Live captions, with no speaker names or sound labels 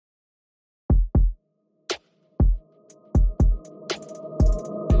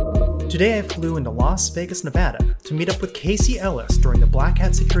Today I flew into Las Vegas, Nevada to meet up with Casey Ellis during the Black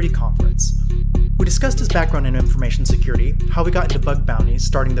Hat Security Conference. We discussed his background in information security, how he got into bug bounties,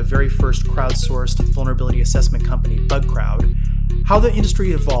 starting the very first crowdsourced vulnerability assessment company, BugCrowd, how the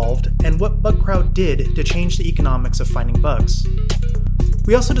industry evolved, and what BugCrowd did to change the economics of finding bugs.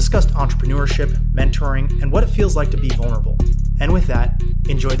 We also discussed entrepreneurship, mentoring, and what it feels like to be vulnerable. And with that,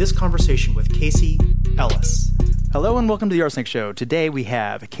 enjoy this conversation with Casey Ellis. Hello and welcome to the Arsenic Show. Today we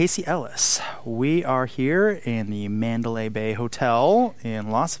have Casey Ellis. We are here in the Mandalay Bay Hotel in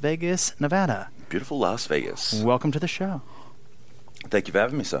Las Vegas, Nevada. Beautiful Las Vegas. Welcome to the show. Thank you for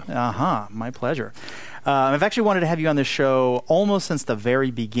having me, sir. My pleasure. I've actually wanted to have you on this show almost since the very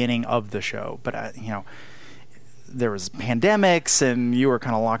beginning of the show, but there was pandemics and you were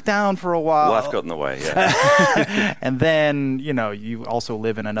kind of locked down for a while. Life got in the way, yeah. And then, you also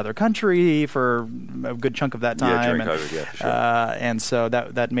live in another country for a good chunk of that time. Yeah, during COVID, yeah, for sure. And so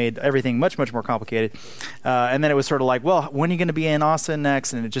that made everything much, much more complicated. And then it was sort of like, well, when are you going to be in Austin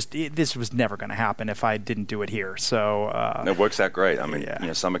next? And this was never going to happen if I didn't do it here. So it works out great. I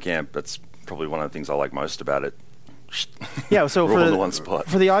mean, summer camp, that's probably one of the things I like most about it. Yeah, so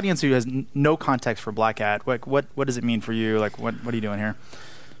for the audience who has no context for Black Hat, what does it mean for you? Like, what are you doing here?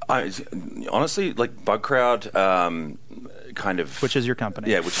 Honestly, like BugCrowd, kind of... Which is your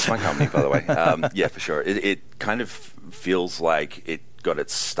company. Yeah, which is my company, by the way. Yeah, for sure. It kind of feels like it got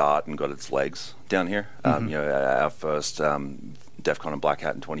its start and got its legs down here. Our first DEF CON and Black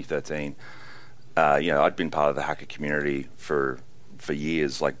Hat in 2013. I'd been part of the hacker community for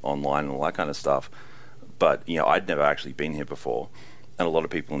years, like online and all that kind of stuff. But, I'd never actually been here before. And a lot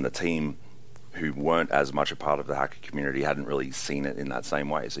of people in the team who weren't as much a part of the hacker community hadn't really seen it in that same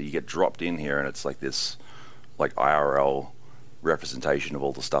way. So you get dropped in here and it's like this like IRL representation of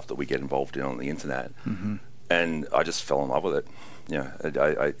all the stuff that we get involved in on the internet. Mm-hmm. And I just fell in love with it.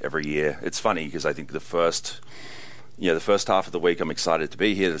 I every year. It's funny because I think the first half of the week I'm excited to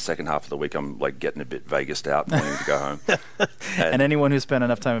be here. The second half of the week I'm like getting a bit Vegased out and wanting to go home. And anyone who's spent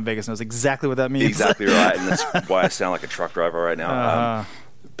enough time in Vegas knows exactly what that means. Exactly right. And that's why I sound like a truck driver right now.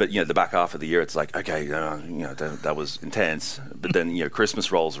 But the back half of the year, it's like, okay, that was intense. But then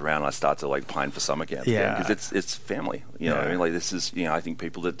Christmas rolls around, and I start to like pine for summer camp again because it's family. You know what I mean? Like this is I think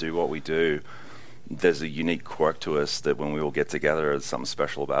people that do what we do, there's a unique quirk to us that when we all get together, there's something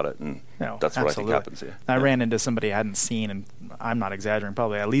special about it, and that's what I think happens here. I ran into somebody I hadn't seen, and I'm not exaggerating,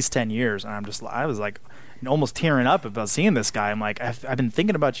 probably at least 10 years, and I was like almost tearing up about seeing this guy. I'm like, I've been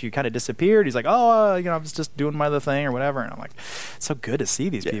thinking about you. You kind of disappeared. He's like, I was just doing my other thing or whatever, and I'm like, it's so good to see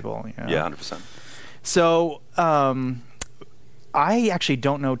these people. Yeah, 100%. So I actually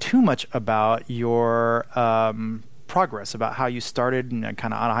don't know too much about your progress, about how you started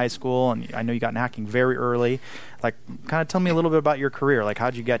kind of out of high school, and I know you got in hacking very early. Like, kind of tell me a little bit about your career. Like,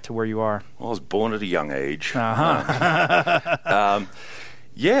 how'd you get to where you are? Well, I was born at a young age. Look,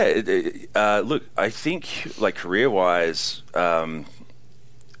 I think like career-wise,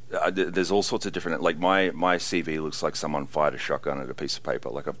 there's all sorts of different. Like my CV looks like someone fired a shotgun at a piece of paper.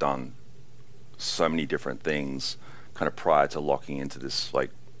 Like I've done so many different things, kind of prior to locking into this like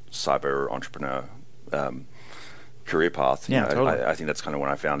cyber entrepreneur career path. Totally. I think that's kind of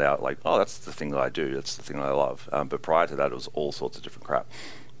when I found out, like, oh, that's the thing that I do. That's the thing that I love. But prior to that, it was all sorts of different crap.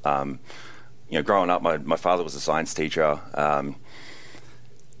 Growing up, my father was a science teacher,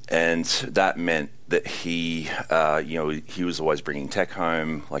 and that meant that he was always bringing tech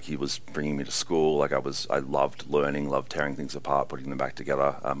home. Like he was bringing me to school. Like I loved learning, loved tearing things apart, putting them back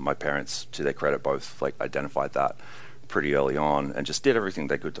together. My parents, to their credit, both like identified that pretty early on and just did everything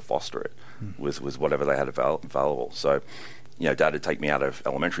they could to foster it with whatever they had available. So, Dad would take me out of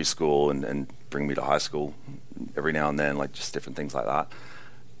elementary school and bring me to high school every now and then, like just different things like that.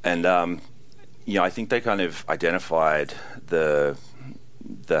 And, I think they kind of identified the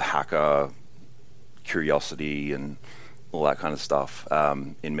hacker curiosity and all that kind of stuff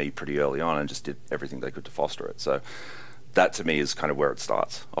in me pretty early on and just did everything they could to foster it. So that to me is kind of where it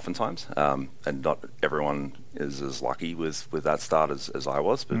starts oftentimes. And not everyone is as lucky with that start as I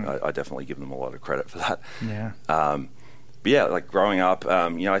was, but I definitely give them a lot of credit for that. Yeah. But yeah, like growing up,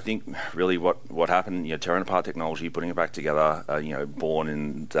 I think really what happened, tearing apart technology, putting it back together, born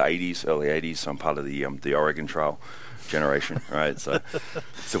in the 80s, early 80s, so I'm part of the Oregon Trail generation, right? So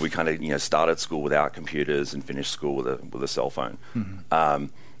we kind of, started school without computers and finished school with a cell phone. Mm-hmm.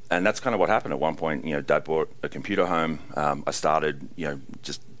 And that's kind of what happened at one point. Dad bought a computer home. I started,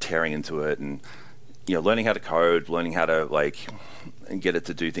 just tearing into it and, learning how to code, learning how to and get it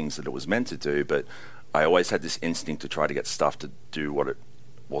to do things that it was meant to do. But I always had this instinct to try to get stuff to do what it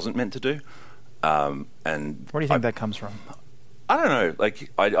wasn't meant to do. And where do you think that comes from? I don't know.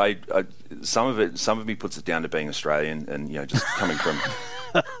 Like, some of me puts it down to being Australian and, just coming from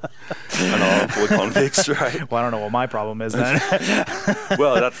an old boy convict, right? Well, I don't know what my problem is then.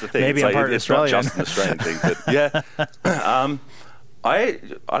 Well, that's the thing. Maybe I'm part Australian. Not just an Australian thing, but yeah. I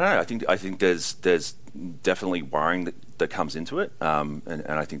don't know. I think there's definitely wiring that comes into it, and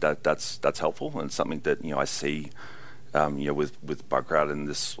I think that's helpful, and something that I see. With BugCrowd and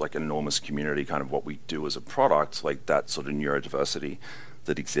this like enormous community, kind of what we do as a product, like that sort of neurodiversity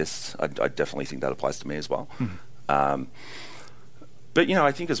that exists, I definitely think that applies to me as well. But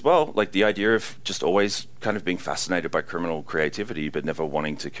I think as well, like the idea of just always kind of being fascinated by criminal creativity, but never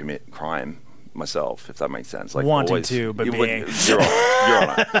wanting to commit crime myself, if that makes sense. Like wanting always, to, but being you're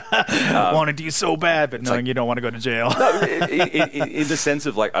on it. Wanting to so bad, but knowing you don't want to go to jail. No, in the sense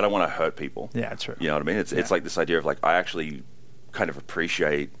of like I don't want to hurt people. Yeah, true. You know what I mean? It's like this idea of like I actually kind of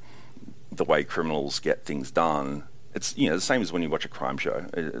appreciate the way criminals get things done. It's the same as when you watch a crime show,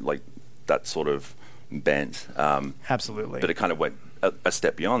 like that sort of bent. Absolutely. But it kind of went a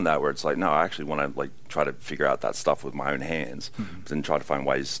step beyond that, where it's like, no, I actually want to like try to figure out that stuff with my own hands, and try to find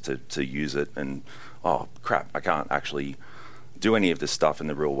ways to use it. And oh crap, I can't actually do any of this stuff in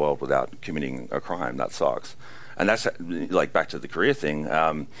the real world without committing a crime. That sucks. And that's like back to the career thing.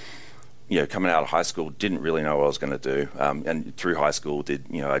 Coming out of high school, didn't really know what I was going to do, and through high school,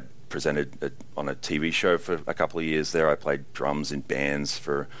 I presented on a TV show for a couple of years there. I played drums in bands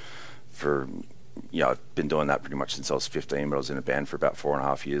for. I've been doing that pretty much since I was 15, but I was in a band for about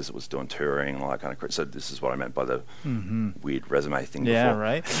 4.5 years. It was doing touring and all that kind of crap. So this is what I meant by the weird resume thing before. Yeah,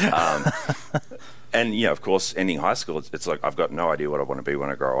 right. And, of course, ending high school, it's like I've got no idea what I want to be when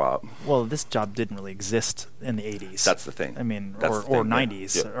I grow up. Well, this job didn't really exist in the 80s. That's the thing. I mean, or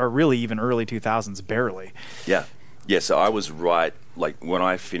 90s, or really even early 2000s, barely. Yeah. Yeah, so I was right, like when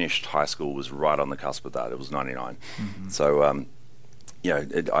I finished high school was right on the cusp of that. It was 99. So,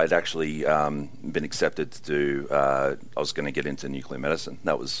 I'd actually been accepted to do, I was going to get into nuclear medicine.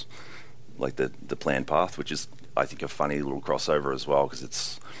 That was like the planned path, which is, I think, a funny little crossover as well, because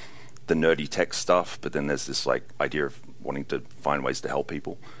it's the nerdy tech stuff, but then there's this like idea of wanting to find ways to help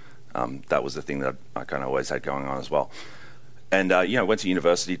people. That was the thing that I kind of always had going on as well. And, went to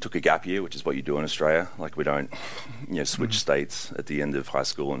university, took a gap year, which is what you do in Australia. Like we don't, switch states at the end of high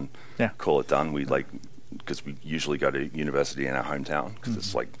school and call it done. We because we usually go to university in our hometown because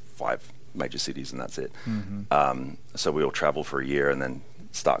it's like 5 major cities and that's it. So we all travel for a year and then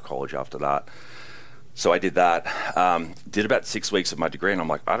start college after that. So I did that, did about 6 weeks of my degree, and I'm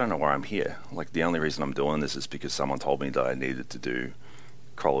like, I don't know why I'm here. Like the only reason I'm doing this is because someone told me that I needed to do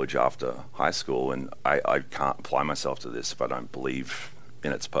college after high school, and I can't apply myself to this if I don't believe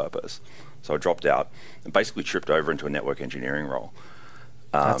in its purpose. So I dropped out and basically tripped over into a network engineering role.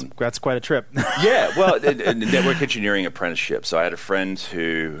 That's quite a trip. Yeah, well, a network engineering apprenticeship. So I had a friend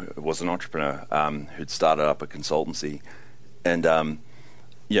who was an entrepreneur who'd started up a consultancy, and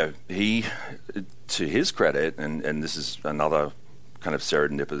he, to his credit, and this is another kind of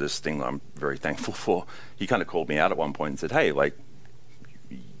serendipitous thing that I'm very thankful for, he kind of called me out at one point and said, hey, like,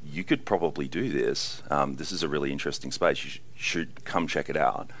 you could probably do this. This is a really interesting space. You should come check it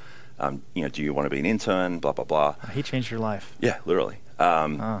out. Do you want to be an intern? Blah, blah, blah. He changed your life. Yeah, literally.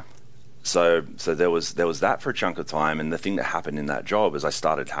 So there was that for a chunk of time, and the thing that happened in that job is I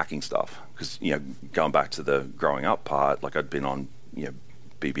started hacking stuff because going back to the growing up part, like I'd been on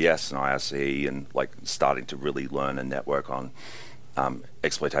BBS and IRC and like starting to really learn and network on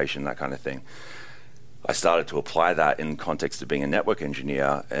exploitation, that kind of thing. I started to apply that in context of being a network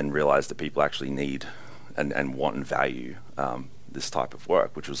engineer and realized that people actually need and want and value this type of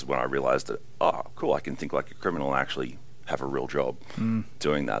work, which was when I realized that, oh, cool, I can think like a criminal and actually have a real job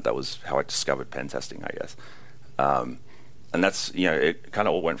doing that. That was how I discovered pen testing, I guess. And that's, it kind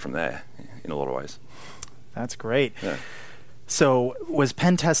of all went from there in a lot of ways. That's great. Yeah. So was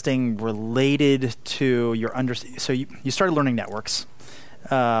pen testing related to your so you started learning networks.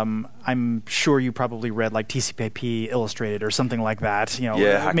 I'm sure you probably read like TCP/IP Illustrated or something like that.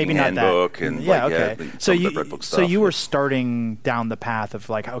 Maybe not that. And So you were starting down the path of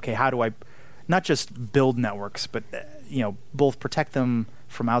like, okay, how do I not just build networks, but both protect them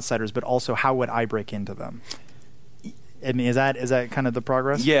from outsiders, but also how would I break into them? I mean, is that kind of the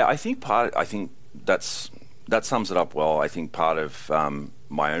progress? Yeah, I think that sums it up well. I think part of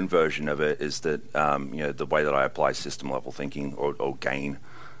my own version of it is that the way that I apply system level thinking or gain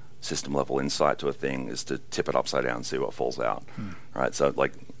system level insight to a thing is to tip it upside down and see what falls out. Right? So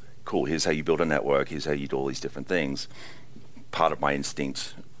like, cool, here's how you build a network, here's how you do all these different things. Part of my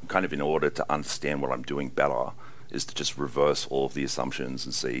instinct, kind of in order to understand what I'm doing better, is to just reverse all of the assumptions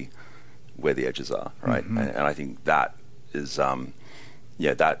and see where the edges are, right? And I think that is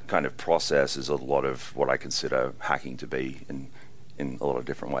that kind of process is a lot of what I consider hacking to be in a lot of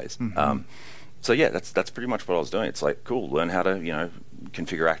different ways. So yeah, that's pretty much what I was doing. It's like, cool, learn how to,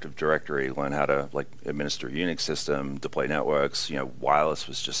 configure Active Directory, learn how to like administer a Unix system, deploy networks. Wireless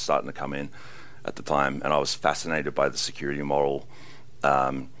was just starting to come in at the time, and I was fascinated by the security model,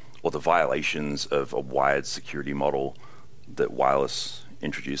 or the violations of a wired security model that wireless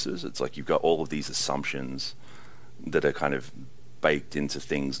introduces. It's like you've got all of these assumptions that are kind of baked into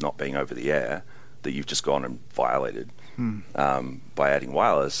things not being over the air that you've just gone and violated by adding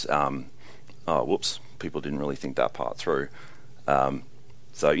wireless. Whoops, people didn't really think that part through.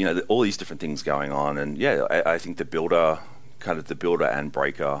 So, all these different things going on. And yeah, I think the builder and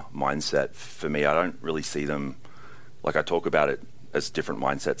breaker mindset, for me, I don't really see them, like I talk about it as different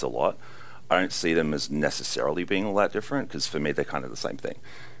mindsets a lot. I don't see them as necessarily being all that different, because for me, they're kind of the same thing,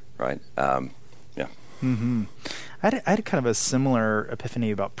 right? Yeah. Mm-hmm. I had kind of a similar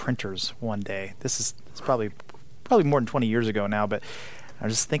epiphany about printers one day. It's probably more than 20 years ago now, but I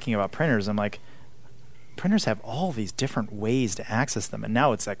was just thinking about printers. I'm like, printers have all these different ways to access them, and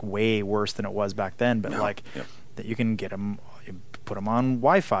now it's like way worse than it was back then. But that you can get them, you put them on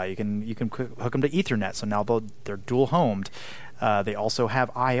Wi-Fi. You can hook them to Ethernet. So now they're dual homed. They also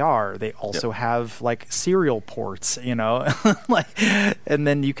have IR. They also have like serial ports, and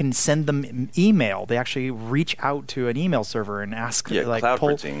then you can send them email. They actually reach out to an email server and ask, cloud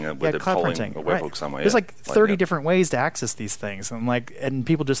printing, cloud printing, a webhook somewhere. There's like 30 different ways to access these things, and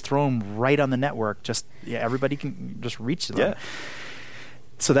people just throw them right on the network. Everybody can just reach them. Yeah.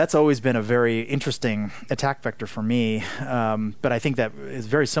 So that's always been a very interesting attack vector for me. But I think that is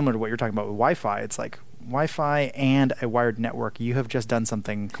very similar to what you're talking about with Wi-Fi. It's like Wi-Fi and a wired network. You have just done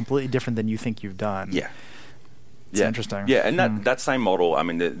something completely different than you think you've done. Yeah. It's interesting. Yeah, and that same model, I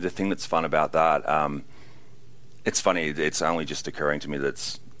mean, the thing that's fun about that, it's funny, it's only just occurring to me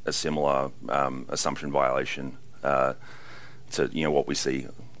that's a similar assumption violation to, what we see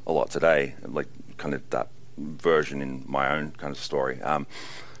a lot today, like kind of that version in my own kind of story.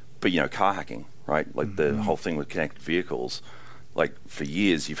 But, car hacking, right? Like the whole thing with connected vehicles. Like for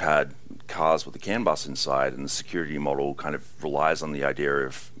years, you've had cars with a CAN bus inside, and the security model kind of relies on the idea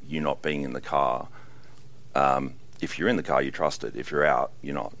of you not being in the car. If you're in the car, you trust it. If you're out,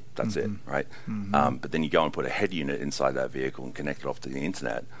 you're not. That's it, right? But then you go and put a head unit inside that vehicle and connect it off to the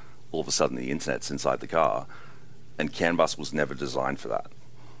internet. All of a sudden, the internet's inside the car, and CAN bus was never designed for that.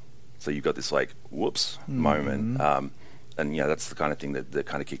 So you've got this like whoops moment. And that's the kind of thing that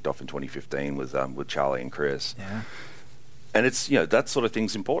kind of kicked off in 2015 with Charlie and Chris. Yeah. And it's, that sort of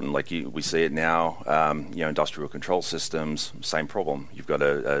thing's important. Like we see it now, industrial control systems, same problem. You've got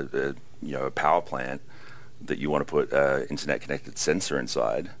a power plant that you want to put an internet connected sensor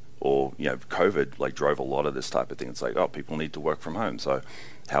inside, or, COVID like drove a lot of this type of thing. It's like, people need to work from home. So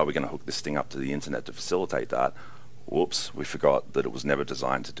how are we going to hook this thing up to the internet to facilitate that? Whoops, we forgot that it was never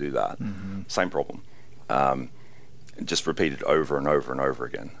designed to do that. Same problem. Just repeated over and over and over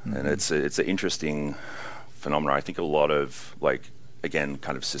again. And it's an interesting phenomena. I think a lot of again,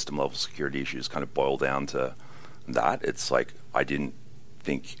 kind of system level security issues kind of boil down to that. It's like, I didn't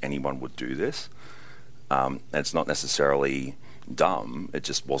think anyone would do this. And it's not necessarily dumb. It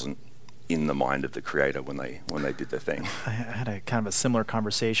just wasn't in the mind of the creator when they did their thing. I had a kind of a similar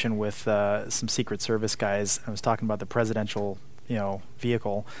conversation with some Secret Service guys. I was talking about the presidential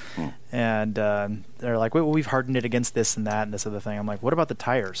vehicle, and they're like, well, we've hardened it against this and that and this other thing. I'm like, what about the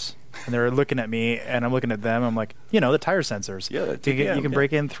tires? And they're looking at me, and I'm looking at them. I'm like, the tire sensors. Yeah, you can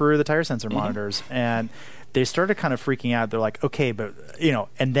break in through the tire sensor monitors. And they started kind of freaking out. They're like, okay, but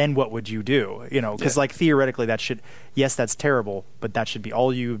and then what would you do? Because theoretically that should, yes, that's terrible, but that should be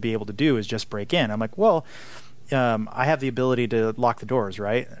all you would be able to do is just break in. I'm like, well, I have the ability to lock the doors,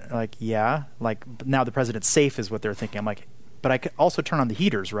 right? Like, yeah, now the president's safe is what they're thinking. I'm like, but I could also turn on the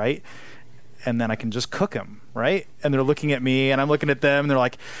heaters, right? And then I can just cook them, right? And they're looking at me, and I'm looking at them, and they're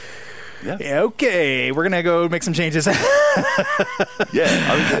like, okay, we're going to go make some changes. And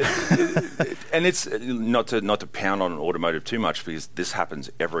it's not to pound on automotive too much, because this happens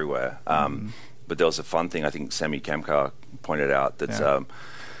everywhere. But there was a fun thing, I think Semi Kamkar pointed out, that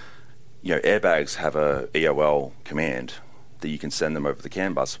airbags have a EOL command that you can send them over the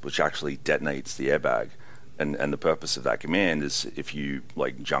CAN bus, which actually detonates the airbag. And the purpose of that command is if you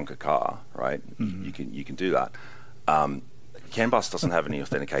junk a car, right? You can do that. CAN bus doesn't have any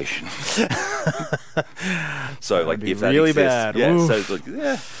authentication, so if that really exists, bad.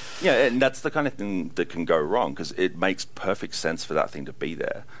 And that's the kind of thing that can go wrong, because it makes perfect sense for that thing to be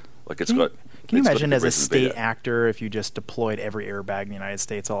there. Can you imagine as a state actor if you just deployed every airbag in the United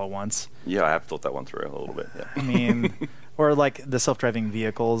States all at once? Yeah, I have thought that one through a little bit. Yeah. I mean, Or like the self-driving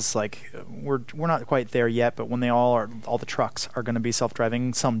vehicles, like we're not quite there yet, but when they all the trucks are going to be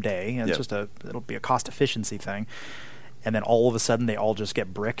self-driving someday, and it's it'll be a cost efficiency thing, and then all of a sudden they all just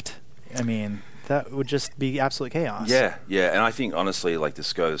get bricked. I mean, that would just be absolute chaos. Yeah, and I think honestly, like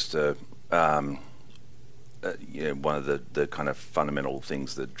this goes to one of the kind of fundamental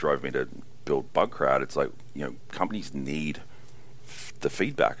things that drove me to build BugCrowd. It's like, companies need the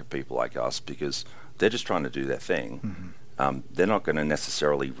feedback of people like us because they're just trying to do their thing. They're not going to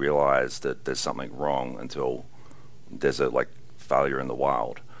necessarily realize that there's something wrong until there's a failure in the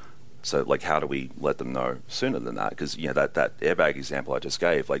wild. So how do we let them know sooner than that? Because that airbag example I just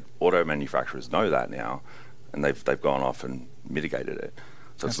gave, auto manufacturers know that now, and they've gone off and mitigated it.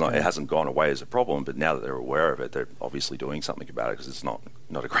 So it hasn't gone away as a problem, but now that they're aware of it, they're obviously doing something about it because it's not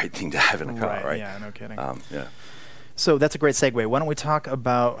a great thing to have in a car, right? Yeah, no kidding. So that's a great segue. Why don't we talk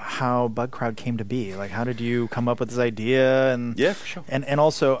about how BugCrowd came to be? How did you come up with this idea? And yeah, for sure. And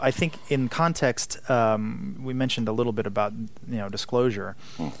also, I think in context, we mentioned a little bit about disclosure.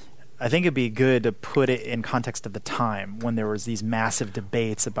 I think it'd be good to put it in context of the time when there was these massive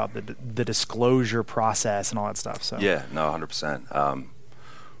debates about the disclosure process and all that stuff. So yeah, no, 100%.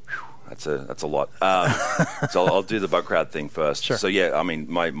 That's a lot. So I'll do the BugCrowd thing first. Sure. So yeah, I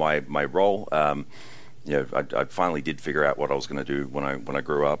mean, my role. I finally did figure out what I was going to do when I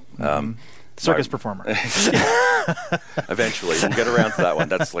grew up. Circus performer. Eventually, we'll get around to that one.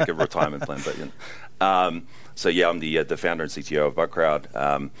 That's like a retirement plan. But so yeah, I'm the founder and CTO of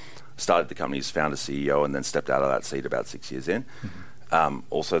BugCrowd. Started the company as founder CEO, and then stepped out of that seat about 6 years in.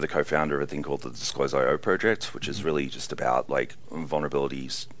 Also the co-founder of a thing called the Disclose.io project, which is really just about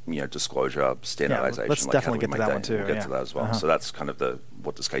vulnerabilities, disclosure, standardization. Let's definitely get to that one too. We'll get to that as well. So that's kind of the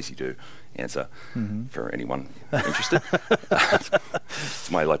what does Casey do answer for anyone interested. It's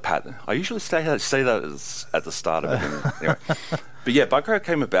my pattern. I usually say that at the start of it. Anyway. But yeah, BugCrowd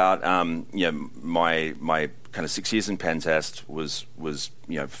came about. My kind of 6 years in pen test was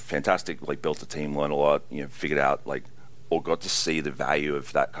fantastic. Built a team, learned a lot. Figured out or got to see the value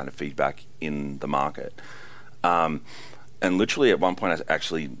of that kind of feedback in the market. And literally at one point I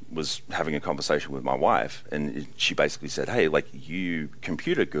actually was having a conversation with my wife, and she basically said, hey, you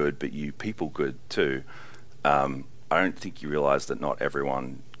computer good, but you people good too. I don't think you realize that not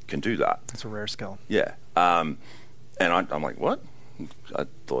everyone can do that. It's a rare skill. Yeah. And I'm like, what? I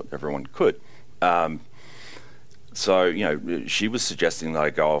thought everyone could. So she was suggesting that I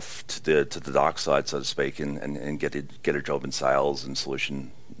go off to the dark side, so to speak, and get a job in sales and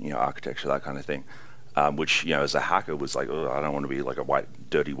solution architecture, that kind of thing. Which as a hacker was I don't want to be a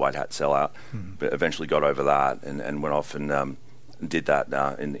dirty white hat sellout. But eventually got over that and went off and did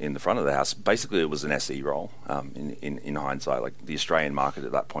that in the front of the house. Basically, it was an SE role. In hindsight, the Australian market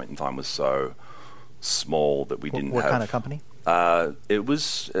at that point in time was so small that we didn't have. What kind of company? It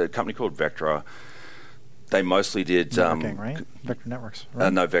was a company called Vectra. They mostly did networking, right? Vectra Networks.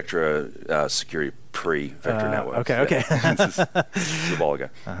 Right? No, Vectra Security pre-Vectra Networks. Okay. This is a while ago.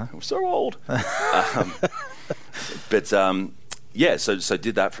 We're so old. But so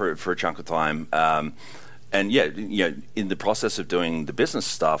did that for a chunk of time. And in the process of doing the business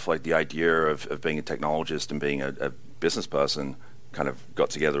stuff, the idea of being a technologist and being a business person kind of got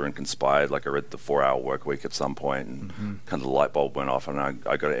together and conspired. I read the 4-Hour Workweek at some point, and kind of the light bulb went off, and I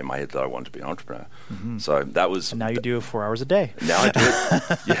got it in my head that I wanted to be an entrepreneur. So that was. And now you do 4 hours a day. Now I do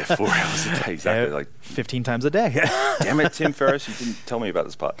it. Yeah, 4 hours a day, exactly. 15 times a day. Damn it, Tim Ferriss, you didn't tell me about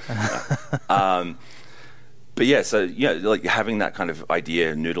this part. But yeah, so having that kind of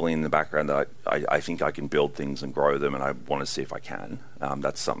idea noodling in the background that I think I can build things and grow them, and I want to see if I can.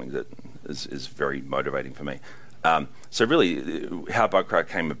 That's something that is very motivating for me. So really, how BugCrowd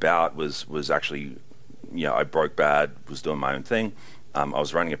came about was actually, I broke bad, was doing my own thing. I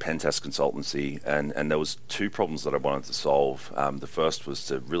was running a pen test consultancy, and there was two problems that I wanted to solve. The first was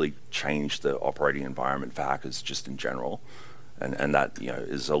to really change the operating environment for hackers just in general, and that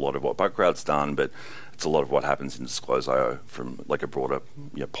is a lot of what BugCrowd's done, but it's a lot of what happens in Disclose.io from a broader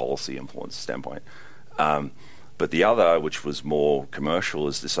policy influence standpoint. But the other, which was more commercial,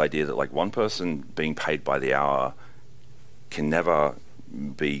 is this idea that one person being paid by the hour can never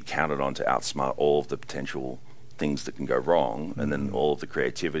be counted on to outsmart all of the potential things that can go wrong, and then all of the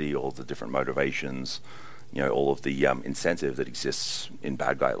creativity, all of the different motivations, all of the incentive that exists in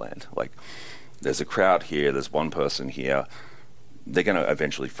bad guy land. There's a crowd here, there's one person here, they're going to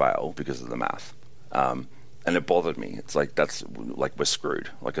eventually fail because of the math. And it bothered me. It's that's we're screwed.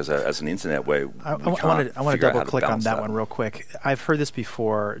 As an internet where I want to double click on that one real quick. I've heard this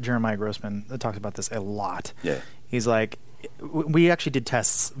before. Jeremiah Grossman talks about this a lot. Yeah, he's we actually did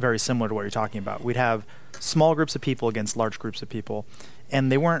tests very similar to what you're talking about. We'd have small groups of people against large groups of people,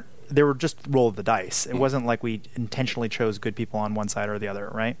 and they were just roll of the dice. It wasn't like we intentionally chose good people on one side or the other,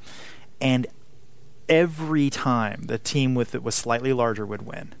 right? And every time the team that was slightly larger would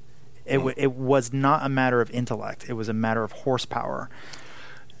win. It was not a matter of intellect. It was a matter of horsepower.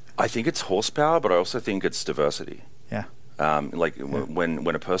 I think it's horsepower, but I also think it's diversity. Yeah.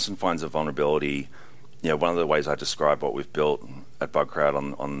 When a person finds a vulnerability, one of the ways I describe what we've built at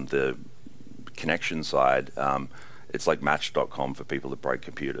BugCrowd on the connection side, it's like Match.com for people that break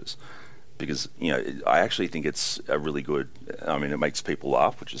computers. Because, I actually think it's a really good, it makes people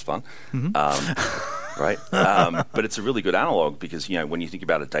laugh, which is fun. Right? But it's a really good analog because, when you think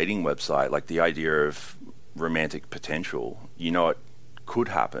about a dating website, like the idea of romantic potential, it could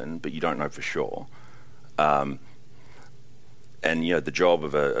happen, but you don't know for sure. And, the job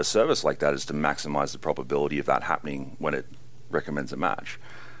of a service like that is to maximize the probability of that happening when it recommends a match.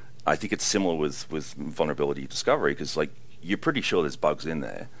 I think it's similar with vulnerability discovery because, you're pretty sure there's bugs in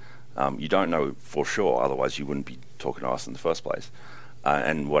there. You don't know for sure, otherwise you wouldn't be talking to us in the first place.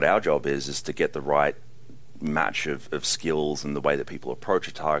 And what our job is to get the right match of skills and the way that people approach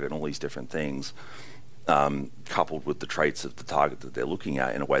a target and all these different things, coupled with the traits of the target that they're looking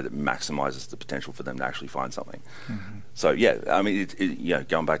at in a way that maximizes the potential for them to actually find something. So,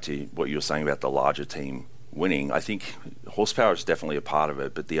 going back to what you were saying about the larger team winning, I think horsepower is definitely a part of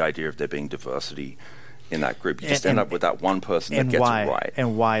it, but the idea of there being diversity in that group, you just end up with that one person that gets it right.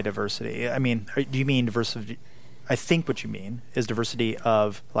 And why diversity? Do you mean diversity? I think what you mean is diversity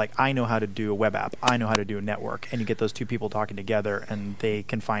of, I know how to do a web app, I know how to do a network, and you get those two people talking together, and they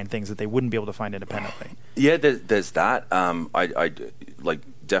can find things that they wouldn't be able to find independently. Yeah, there's that. I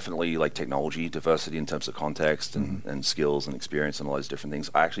definitely technology diversity in terms of context and skills and experience and all those different things.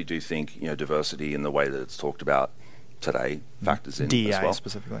 I actually do think diversity in the way that it's talked about today factors in DEI as well.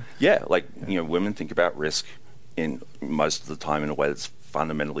 Specifically. Yeah, women think about risk in most of the time in a way that's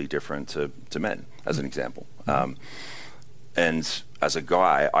fundamentally different to men, as an example. And as a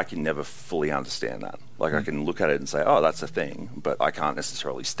guy, I can never fully understand that. I can look at it and say, oh, that's a thing, but I can't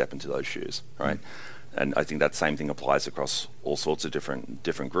necessarily step into those shoes, right? And I think that same thing applies across all sorts of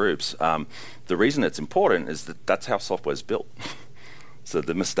different groups. The reason it's important is that that's how software is built. So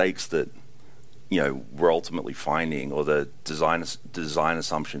the mistakes that we're ultimately finding, or the design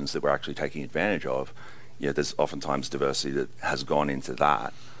assumptions that we're actually taking advantage of, there's oftentimes diversity that has gone into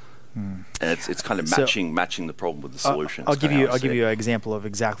that, and it's kind of matching the problem with the solution. I'll give you an example of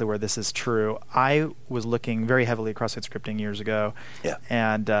exactly where this is true. I was looking very heavily at cross-site scripting years ago,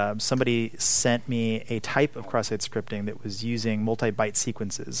 and somebody sent me a type of cross-site scripting that was using multi-byte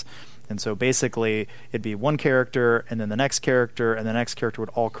sequences. And so basically, it'd be one character, and then the next character, and the next character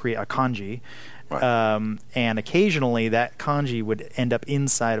would all create a kanji. Right. And occasionally that kanji would end up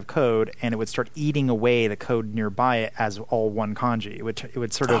inside of code, and it would start eating away the code nearby it as all one kanji. It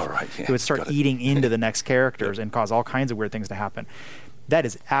would start eating into the next characters and cause all kinds of weird things to happen. That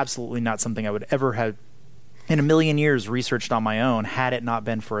is absolutely not something I would ever have in a million years researched on my own had it not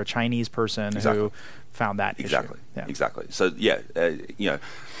been for a Chinese person who found that issue. Exactly. So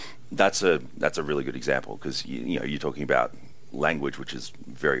that's a really good example because you're talking about language, which is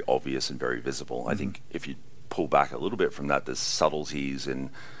very obvious and very visible. I think if you pull back a little bit from that, there's subtleties in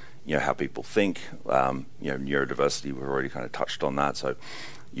how people think. Neurodiversity, we've already kind of touched on that. So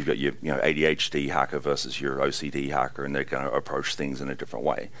you've got your ADHD hacker versus your OCD hacker, and they're going to approach things in a different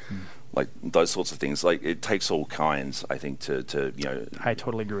way. Those sorts of things. It takes all kinds, I think, to I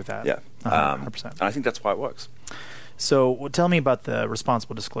totally agree with that. Yeah, 100%. And I think that's why it works. So tell me about the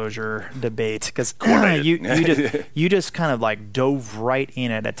responsible disclosure debate, because you just kind of dove right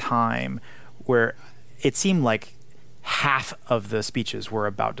in at a time where it seemed like half of the speeches were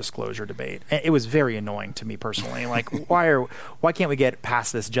about disclosure debate. It was very annoying to me personally. Why can't we get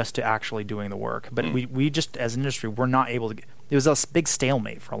past this just to actually doing the work? But we just, as an industry, we're not able to. It was a big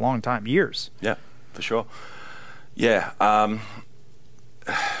stalemate for a long time, years. Yeah, for sure. Yeah.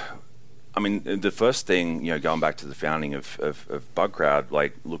 The first thing, going back to the founding of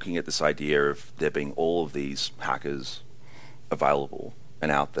BugCrowd, looking at this idea of there being all of these hackers available and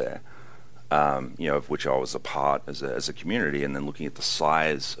out there, of which I was a part as a community, and then looking at the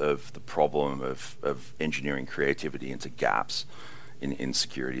size of the problem of engineering creativity into gaps in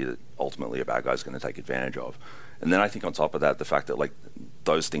security that ultimately a bad guy's going to take advantage of. And then I think on top of that, the fact that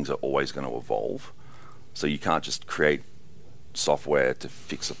those things are always going to evolve. So you can't just create software to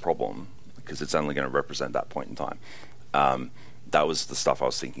fix a problem, because it's only going to represent that point in time. That was the stuff I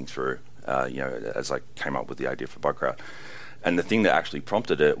was thinking through, as I came up with the idea for BugCrowd. And the thing that actually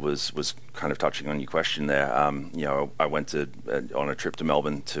prompted it was kind of touching on your question there. I went on a trip to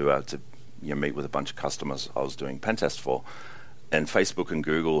Melbourne to meet with a bunch of customers I was doing pen tests for, and Facebook and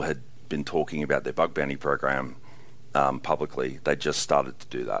Google had been talking about their bug bounty program publicly. They just started to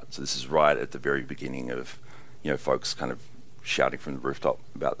do that. So this is right at the very beginning of folks kind of shouting from the rooftop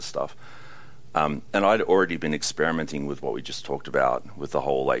about this stuff. And I'd already been experimenting with what we just talked about, with the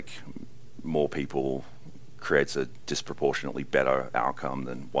whole more people creates a disproportionately better outcome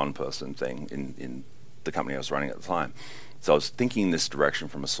than one person thing in the company I was running at the time. So I was thinking in this direction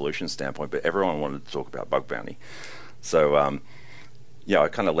from a solution standpoint, but everyone wanted to talk about bug bounty. So I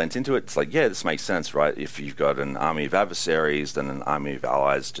kind of lent into it. It's this makes sense, right? If you've got an army of adversaries, then an army of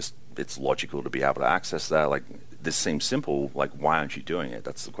allies, it's logical to be able to access that. This seems simple. Why aren't you doing it?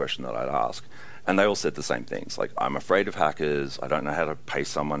 That's the question that I'd ask. And they all said the same things. I'm afraid of hackers. I don't know how to pay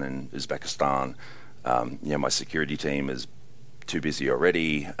someone in Uzbekistan. My security team is too busy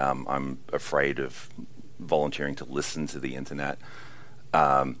already. I'm afraid of volunteering to listen to the internet.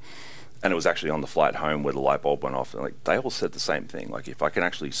 And it was actually on the flight home where the light bulb went off. And they all said the same thing. If I can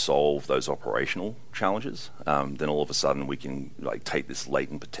actually solve those operational challenges, then all of a sudden we can take this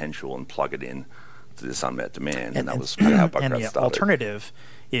latent potential and plug it in to this unmet demand. And that was kind of how BugCrowd started. And the alternative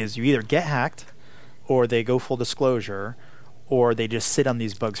is you either get hacked, or they go full disclosure, or they just sit on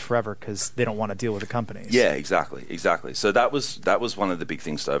these bugs forever because they don't want to deal with the companies. Yeah, exactly. So that was one of the big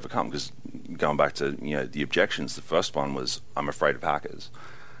things to overcome. Because going back to the objections, the first one was I'm afraid of hackers.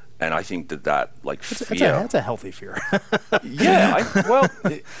 And I think that fear... That's a healthy fear. Yeah,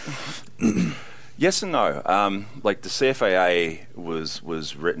 yes and no. The CFAA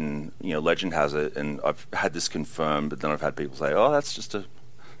was written, legend has it, and I've had this confirmed, but then I've had people say, oh, that's just a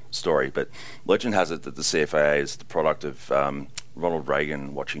story. But legend has it that the CFAA is the product of Ronald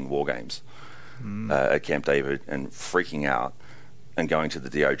Reagan watching war games at Camp David and freaking out and going to the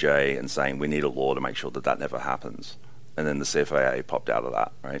DOJ and saying, we need a law to make sure that never happens. And then the CFAA popped out of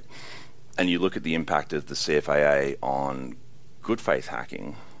that, right? And you look at the impact of the CFAA on good faith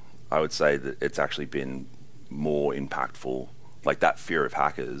hacking, I would say that it's actually been more impactful. That fear of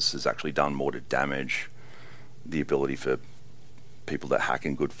hackers has actually done more to damage the ability for people that hack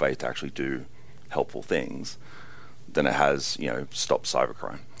in good faith to actually do helpful things than it has, stop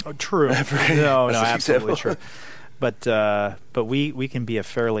cybercrime. Oh, true. no, absolutely true. But we can be a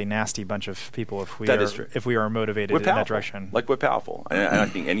fairly nasty bunch of people if we are motivated in that direction. We're powerful, and I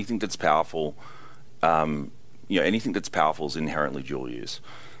think anything that's powerful, anything that's powerful is inherently dual use.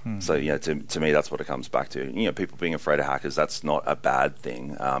 So to me, that's what it comes back to. People being afraid of hackers, that's not a bad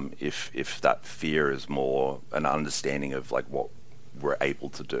thing. If that fear is more an understanding of what we're able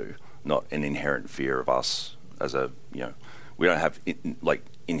to do, not an inherent fear of us as we don't have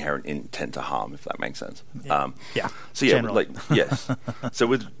inherent intent to harm, if that makes sense. So yes. So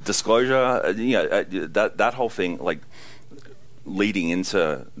with disclosure, that whole thing, leading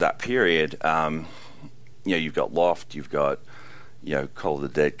into that period, you've got Loft, you've got Call of the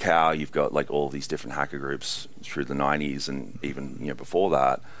Dead Cow, you've got all these different hacker groups through the 90s and even before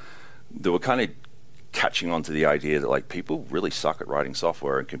that were kind of catching on to the idea that people really suck at writing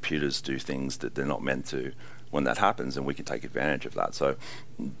software, and computers do things that they're not meant to when that happens, and we can take advantage of that. So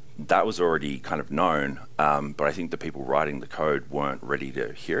that was already kind of known, but I think the people writing the code weren't ready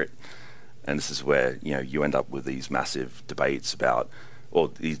to hear it. And this is where you end up with these massive debates about,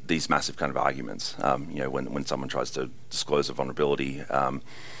 or these massive kind of arguments. When someone tries to disclose a vulnerability,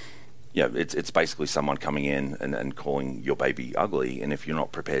 it's basically someone coming in and calling your baby ugly, and if you're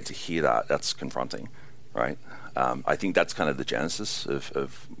not prepared to hear that, that's confronting, right? I think that's kind of the genesis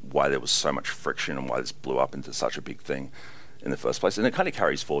of why there was so much friction and why this blew up into such a big thing in the first place. And it kind of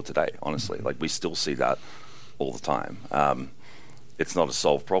carries forward today, honestly. We still see that all the time. It's not a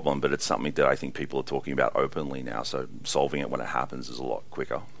solved problem, but it's something that I think people are talking about openly now. So solving it when it happens is a lot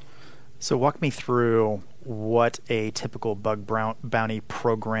quicker. So walk me through what a typical bug bounty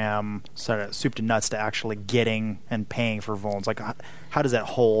program, sort of soup to nuts, to actually getting and paying for vulns. How does that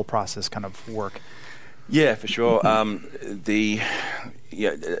whole process kind of work? Yeah, for sure. A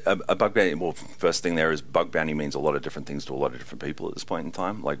bug bounty. Well, first thing there is bug bounty means a lot of different things to a lot of different people at this point in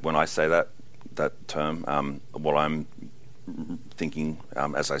time. When I say that term, what I'm thinking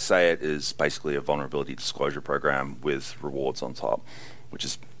as I say it is basically a vulnerability disclosure program with rewards on top, which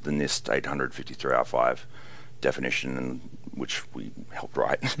is the NIST 853-5 definition, and which we helped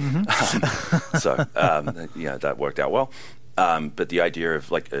write. That worked out well. But the idea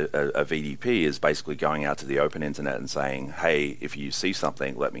of a VDP is basically going out to the open internet and saying, hey, if you see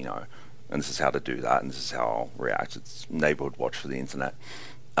something, let me know. And this is how to do that, and this is how I'll react. It's neighborhood watch for the internet.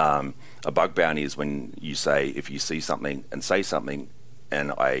 A bug bounty is when you say, if you see something and say something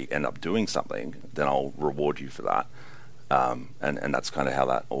and I end up doing something, then I'll reward you for that. And that's kind of how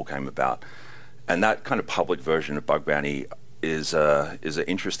that all came about. And that kind of public version of Bug Bounty is an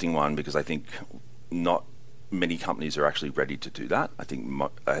interesting one because I think not many companies are actually ready to do that. I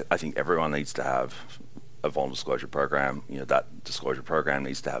think everyone needs to have a vulnerable disclosure program. That disclosure program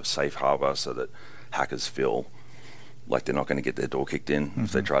needs to have safe harbor so that hackers feel like they're not going to get their door kicked in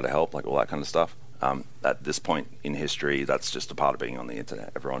if they try to help, like all that kind of stuff. At this point in history, that's just a part of being on the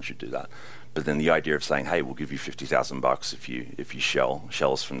internet. Everyone should do that. But then the idea of saying, "Hey, we'll give you $50,000 if you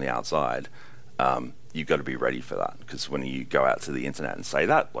shell us from the outside," you've got to be ready for that, because when you go out to the internet and say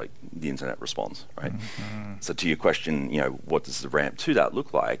that, like, the internet responds, right? So to your question, what does the ramp to that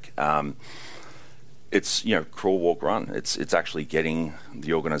look like? It's crawl, walk, run. It's actually getting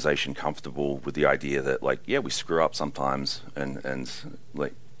the organization comfortable with the idea that, like, yeah, we screw up sometimes, and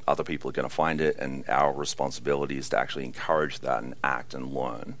like, other people are going to find it, and our responsibility is to actually encourage that and act and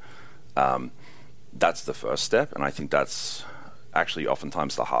learn. That's the first step, and I think that's actually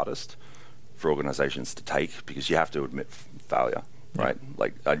oftentimes the hardest for organizations to take, because you have to admit failure, right?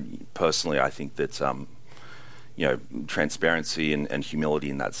 Like, personally, I think that transparency and humility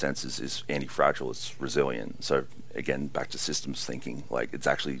in that sense is anti-fragile, it's resilient. So again, back to systems thinking, like, it's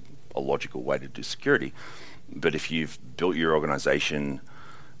actually a logical way to do security. But if you've built your organization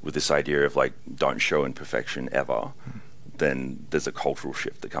with this idea of, like, don't show imperfection ever, then there's a cultural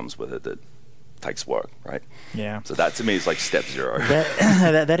shift that comes with it that takes work, right? Yeah. So that to me is like step zero.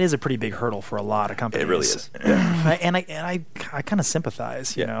 That is a pretty big hurdle for a lot of companies. It really is. Yeah. and I kind of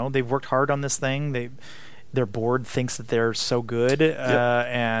sympathize. You know, they've worked hard on this thing. Their board thinks that they're so good,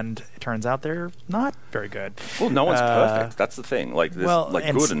 and it turns out they're not very good. Well, no one's perfect. That's the thing. Like,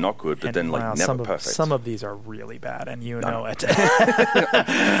 there's good and not good, but then, like, never perfect. Some of these are really bad, and know it.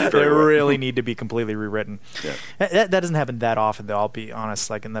 They really need to be completely rewritten. Yeah. That doesn't happen that often, though, I'll be honest.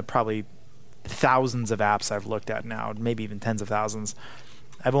 Like, in the probably thousands of apps I've looked at now, maybe even tens of thousands,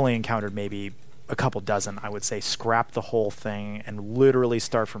 I've only encountered maybe a couple dozen. I would say scrap the whole thing and literally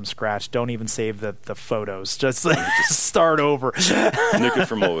start from scratch. Don't even save the photos. Just start over. Nuke it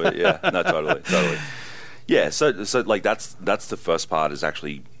from over. Yeah, no, totally. Yeah, so like that's the first part, is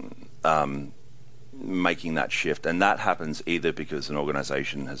actually making that shift, and that happens either because an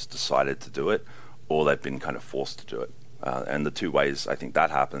organization has decided to do it, or they've been kind of forced to do it. And the two ways I think that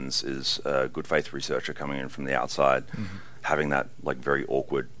happens is a good faith researcher coming in from the outside, having that, like, very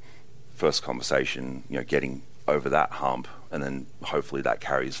awkward first conversation, getting over that hump, and then hopefully that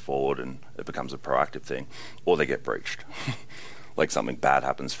carries forward and it becomes a proactive thing, or they get breached. Like, something bad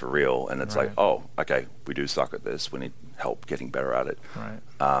happens for real, and it's like, oh, okay, we do suck at this, we need help getting better at it.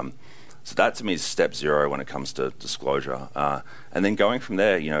 So that to me is step zero when it comes to disclosure, and then going from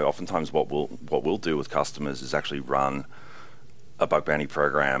there, oftentimes what we'll do with customers is actually run a bug bounty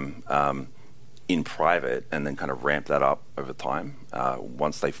program in private, and then kind of ramp that up over time.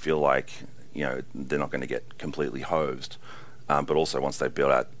 Once they feel like they're not going to get completely hosed, but also once they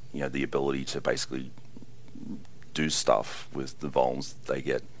build out the ability to basically do stuff with the vulns they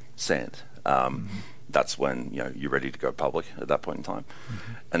get sent, that's when you're ready to go public at that point in time.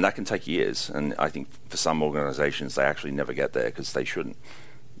 And that can take years, and I think for some organizations they actually never get there because they shouldn't.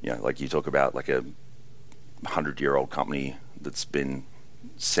 Like you talk about, like, a 100-year-old company that's been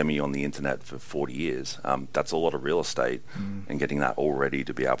semi on the internet for 40 years. That's a lot of real estate, and getting that all ready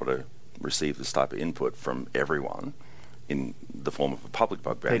to be able to receive this type of input from everyone in the form of a public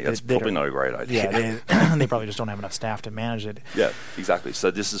bug bounty, that's probably not a great idea. Yeah, they probably just don't have enough staff to manage it. Yeah, exactly.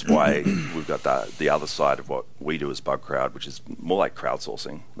 So this is why we've got the other side of what we do as BugCrowd, which is more like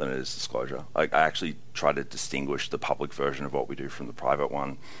crowdsourcing than it is disclosure. I actually try to distinguish the public version of what we do from the private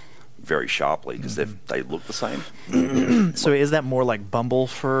one very sharply, because they look the same. So is that more like Bumble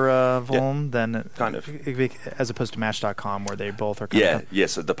for Vuln than kind of, as opposed to Match.com, where they both are kind of... Yeah,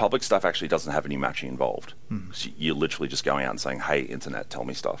 so the public stuff actually doesn't have any matching involved. So you're literally just going out and saying, hey, internet, tell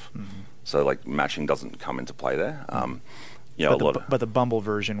me stuff. So, like, matching doesn't come into play there. But the Bumble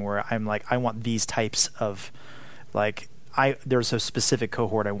version, where I'm like, I want these types of, like, there's a specific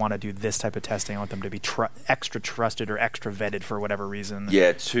cohort I want to do this type of testing. I want them to be extra trusted or extra vetted for whatever reason.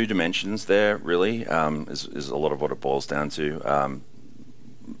 Yeah, two dimensions there, really, is a lot of what it boils down to.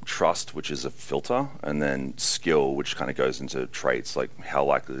 Trust, which is a filter, and then skill, which kind of goes into traits, like how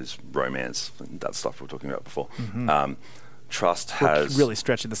likely is romance, and that stuff we were talking about before. Trust has... We're really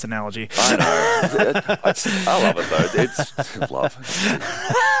stretching this analogy. I know. I love it, though. It's love.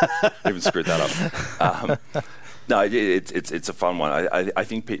 Even screwed that up. No, it's a fun one. I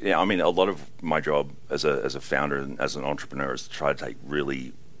think, a lot of my job as a founder and as an entrepreneur is to try to take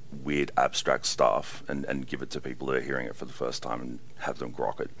really weird abstract stuff and give it to people that are hearing it for the first time and have them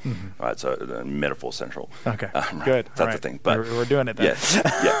grok it. Right, so metaphor central. Okay, right, good. That's the thing. But we're doing it then.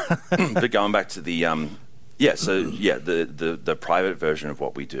 Yeah. But going back to the the private version of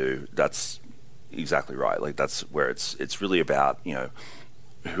what we do, that's exactly right. Like that's where it's really about,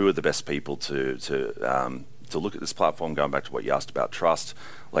 who are the best people to look at this platform. Going back to what you asked about trust,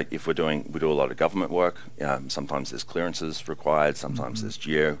 like if we do a lot of government work. Sometimes there's clearances required. Sometimes there's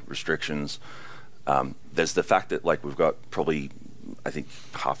geo restrictions. There's the fact that like we've got probably, I think,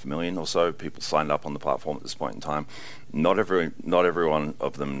 500,000 or so people signed up on the platform at this point in time. Not everyone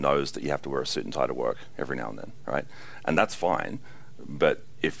of them knows that you have to wear a suit and tie to work every now and then, right? And that's fine. But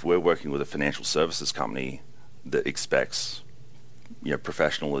if we're working with a financial services company that expects,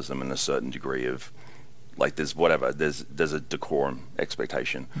 professionalism and a certain degree of, like, there's a decorum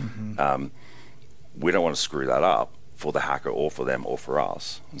expectation. We don't want to screw that up for the hacker or for them or for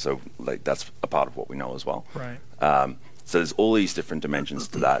us. And so, like, that's a part of what we know as well. Right. So there's all these different dimensions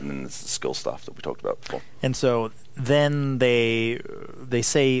to that, and then there's the skill stuff that we talked about before. And so then they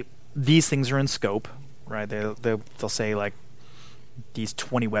say these things are in scope, right? They'll say like these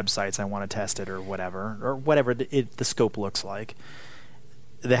 20 websites I want to test it or whatever the scope looks like.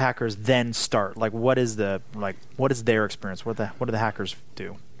 The hackers then start. Like, what is their experience? What do the hackers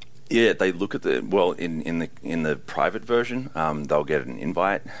do? Yeah, they look at in the private version, they'll get an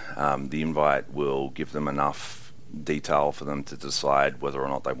invite. The invite will give them enough detail for them to decide whether or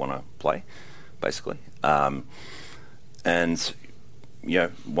not they want to play, basically. And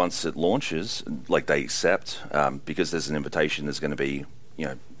once it launches, like, they accept, because there's an invitation. There's going to be,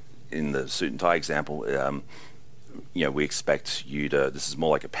 in the suit and tie example, we expect you to. This is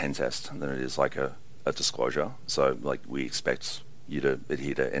more like a pen test than it is like a disclosure. So, like, we expect you to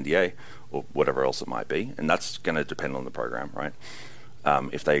adhere to NDA or whatever else it might be, and that's going to depend on the program, right?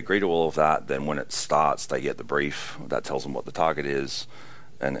 If they agree to all of that, then when it starts, they get the brief that tells them what the target is,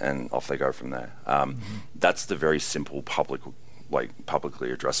 and off they go from there. That's the very simple publicly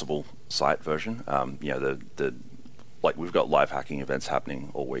addressable site version. We've got live hacking events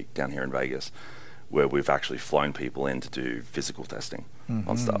happening all week down here in Vegas, where we've actually flown people in to do physical testing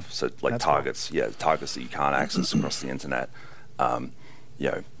on stuff. So, like, that's targets, cool. Targets that you can't access across the internet. Well,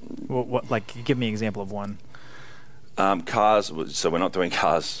 give me an example of one. Cars. So we're not doing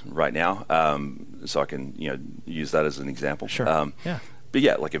cars right now. So I can use that as an example. Sure. But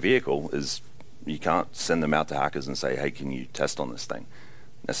yeah, like a vehicle is, you can't send them out to hackers and say, hey, can you test on this thing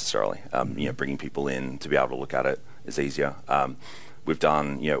necessarily. Bringing people in to be able to look at it is easier. We've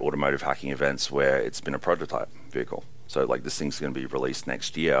done automotive hacking events where it's been a prototype vehicle. So, like, this thing's going to be released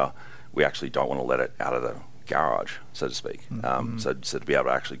next year. We actually don't want to let it out of the garage, so to speak. So to be able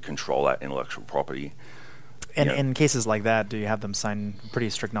to actually control that intellectual property. And in cases like that, do you have them sign pretty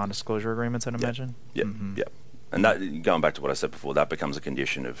strict non-disclosure agreements, I'd imagine? Yeah. And that, going back to what I said before, that becomes a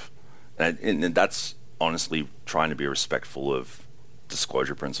condition of, and that's honestly trying to be respectful of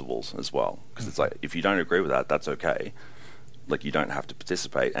disclosure principles as well. Because it's like, if you don't agree with that, that's okay. Like, you don't have to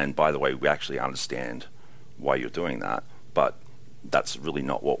participate. And by the way, we actually understand why you're doing that, but that's really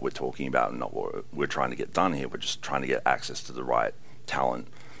not what we're talking about and not what we're trying to get done here. We're just trying to get access to the right talent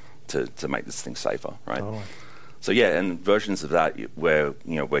to make this thing safer, right? Totally. So yeah, and versions of that where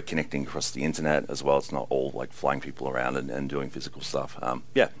we're connecting across the internet as well. It's not all like flying people around and doing physical stuff.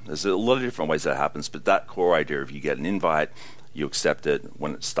 There's a lot of different ways that happens, but that core idea of you get an invite, you accept it,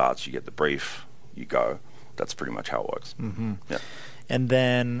 when it starts, you get the brief, you go. That's pretty much how it works. Yeah. And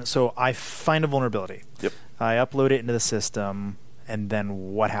then, so I find a vulnerability. Yep. I upload it into the system, and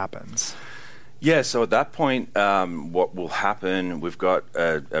then what happens? Yeah, so at that point, what will happen, we've got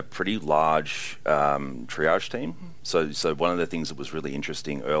a pretty large triage team. So one of the things that was really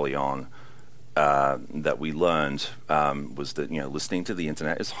interesting early on that we learned was that, listening to the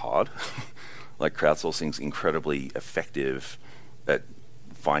internet is hard. Like, crowdsourcing is incredibly effective at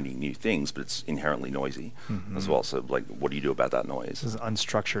finding new things, but it's inherently noisy as well. So, like, what do you do about that noise? This is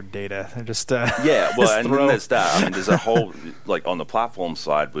unstructured data. They're just yeah, well, and then there's that. I mean, there's a whole, like, on the platform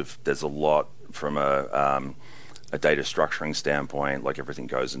side, there's a lot from a data structuring standpoint. Like, everything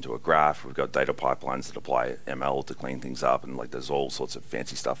goes into a graph. We've got data pipelines that apply ML to clean things up, and, like, there's all sorts of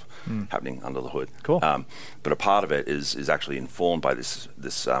fancy stuff happening under the hood. Cool. But a part of it is actually informed by this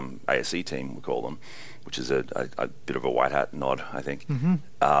ASE team, we call them, which is a bit of a white hat nod, I think.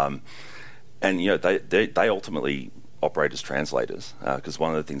 And they ultimately operate as translators, because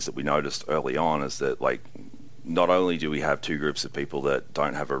one of the things that we noticed early on is that, like, not only do we have two groups of people that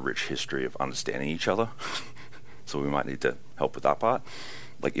don't have a rich history of understanding each other, so we might need to help with that part.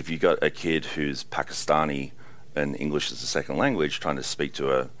 Like, if you got a kid who's Pakistani and English is a second language trying to speak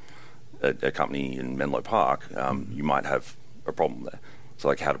to a company in Menlo Park, you might have a problem there. So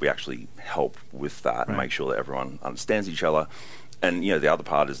like, how do we actually help with that and make sure that everyone understands each other? And, the other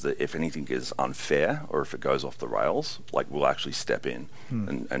part is that if anything is unfair or if it goes off the rails, like, we'll actually step in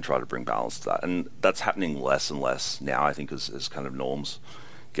and try to bring balance to that. And that's happening less and less now, I think, as kind of norms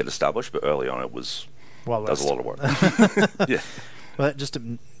get established. But early on, it was a lot of work. Yeah. Well, just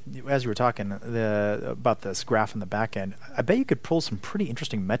as you were talking about this graph in the back end, I bet you could pull some pretty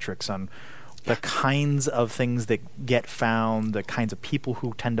interesting metrics on the kinds of things that get found, the kinds of people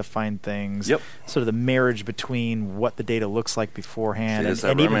who tend to find things, sort of the marriage between what the data looks like beforehand. There's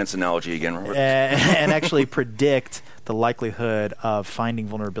that romance analogy again, Robert. And actually predict the likelihood of finding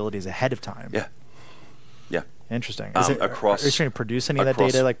vulnerabilities ahead of time. Yeah. Yeah. Interesting. Are you trying to produce any of that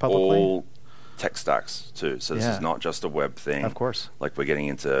data like publicly? All tech stacks too. So this is not just a web thing. Of course. Like, we've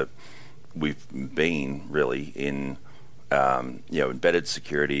been really in embedded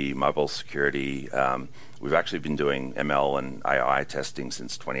security, mobile security. We've actually been doing ML and AI testing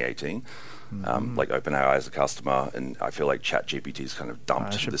since 2018. Like OpenAI as a customer, and I feel like ChatGPT's kind of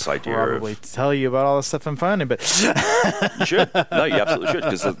dumped this idea of... I should probably tell you about all the stuff I'm finding, but... You should. No, you absolutely should,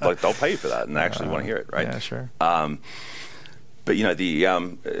 because they'll pay you for that, and they actually want to hear it, right? Yeah, sure. But,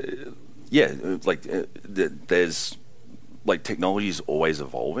 there's... Like, technology is always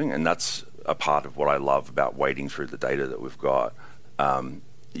evolving, and that's a part of what I love about wading through the data that we've got.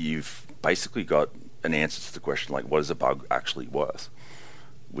 You've basically got an answer to the question, like, what is a bug actually worth?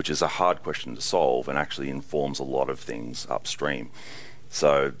 Which is a hard question to solve and actually informs a lot of things upstream.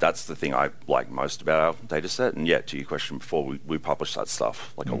 So that's the thing I like most about our data set. And to your question before, we publish that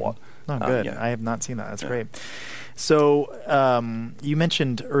stuff a lot. Oh, good. I have not seen that. That's great. So you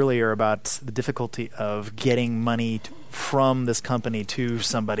mentioned earlier about the difficulty of getting money from this company to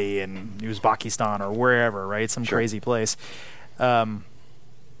somebody in Uzbekistan or wherever, right? Some crazy place.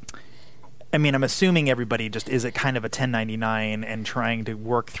 I mean, I'm assuming everybody just is a kind of a 1099 and trying to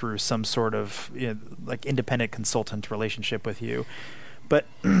work through some sort of like independent consultant relationship with you. But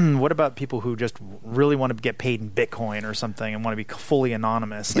what about people who just really want to get paid in Bitcoin or something and want to be fully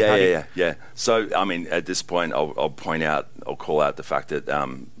anonymous? Like Yeah. So, I mean, at this point, I'll call out the fact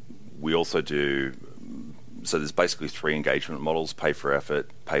that we also do. So there's basically 3 engagement models: pay for effort,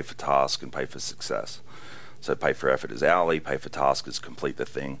 pay for task, and pay for success. So pay for effort is hourly, pay for task is complete the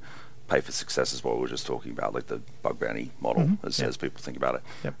thing, pay for success is what we were just talking about, like the bug bounty model, as people think about it.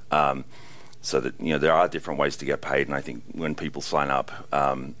 Yep. So that there are different ways to get paid, and I think when people sign up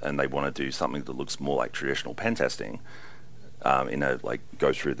and they want to do something that looks more like traditional pen testing,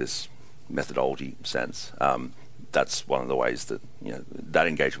 go through this methodology sense, that's one of the ways that that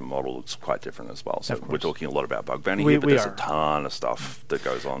engagement model looks quite different as well. So we're talking a lot about bug bounty here, but there's a ton of stuff that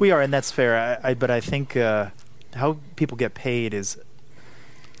goes on. We are, and that's fair. But I think how people get paid is,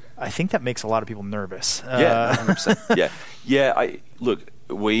 I think that makes a lot of people nervous. 100%. Yeah.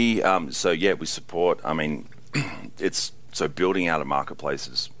 We support. I mean, it's so building out a marketplace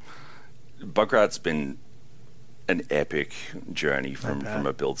is. BugCrowd's been an epic journey from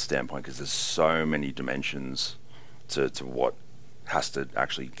a build standpoint, because there's so many dimensions to what has to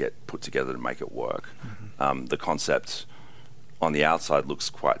actually get put together to make it work. The concept on the outside looks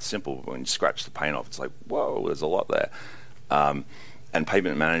quite simple, but when you scratch the paint off, it's like, whoa, there's a lot there. And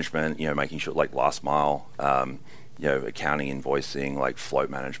payment management, making sure, like, last mile, accounting, invoicing, like float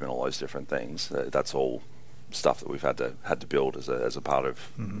management, all those different things. That's all stuff that we've had to build as a part of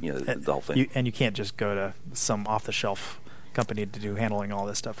the whole thing. You can't just go to some off-the-shelf company to do handling all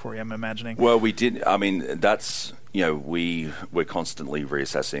this stuff for you, I'm imagining. Well, we did. I mean, that's we're constantly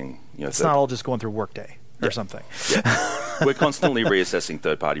reassessing. It's not all just going through Workday or something. Yeah. We're constantly reassessing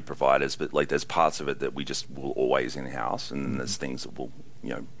third-party providers, but like there's parts of it that we just will always in-house, and then there's things that we'll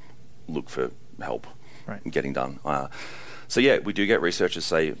look for help in getting done. We do get researchers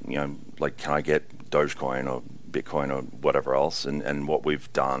say, like, can I get Dogecoin or Bitcoin or whatever else? And what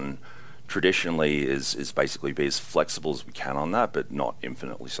we've done traditionally is basically be as flexible as we can on that, but not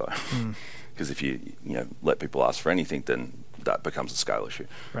infinitely so. Because if you let people ask for anything, then that becomes a scale issue.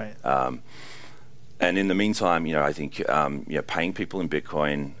 Right. And in the meantime, I think paying people in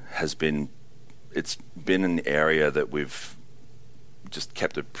Bitcoin it's been an area that we've just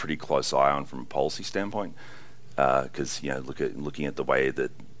kept a pretty close eye on from a policy standpoint. Because looking at the way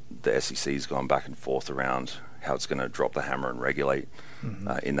that the SEC has gone back and forth around how it's going to drop the hammer and regulate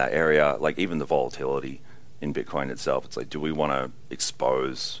in that area, like even the volatility in Bitcoin itself, it's like, do we want to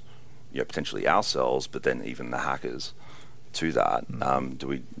expose potentially ourselves, but then even the hackers to that?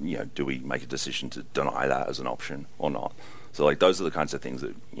 Do we make a decision to deny that as an option or not? So like those are the kinds of things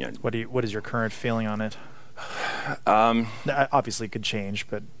that What is your current feeling on it? Obviously, it could change,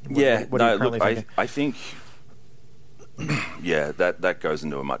 but what are you currently thinking? I think, yeah, that goes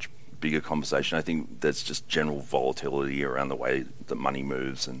into a much bigger conversation. I think there's just general volatility around the way that money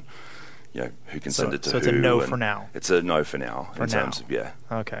moves, and who can send it to who. So it's a no for now. It's a no for now. Terms of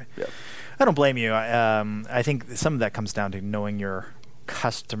Okay. Yeah. I don't blame you. I think some of that comes down to knowing your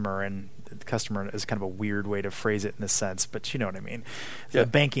customer, and the customer is kind of a weird way to phrase it in this sense, but you know what I mean. The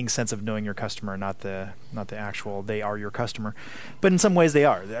banking sense of knowing your customer, not the actual they are your customer. But in some ways they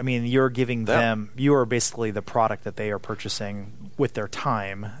are. I mean, you're giving them, you are basically the product that they are purchasing with their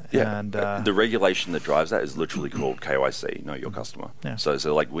time. Yeah. And the regulation that drives that is literally called KYC, know your customer. Yeah. So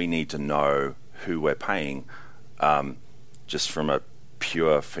like we need to know who we're paying, just from a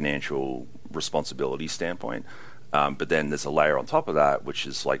pure financial responsibility standpoint. But then there's a layer on top of that, which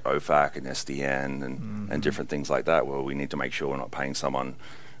is like OFAC and SDN and different things like that, where we need to make sure we're not paying someone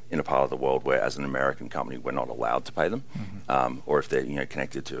in a part of the world where, as an American company, we're not allowed to pay them, or if they're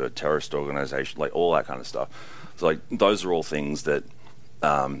connected to a terrorist organization, like all that kind of stuff. So like those are all things that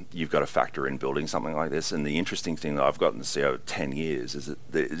you've got to factor in building something like this. And the interesting thing that I've gotten to see over 10 years is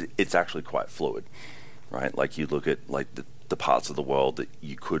that it's actually quite fluid, right? Like you look at like the parts of the world that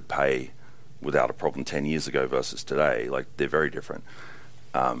you could pay without a problem 10 years ago versus today, like they're very different.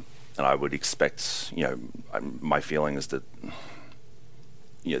 And I would expect, my feeling is that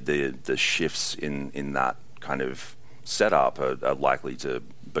the shifts in that kind of setup are likely to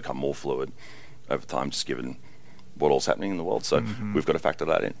become more fluid over time, just given what all's happening in the world. So we've got to factor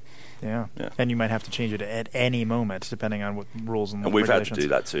that in. Yeah. And you might have to change it at any moment, depending on what rules and we've regulations. had to do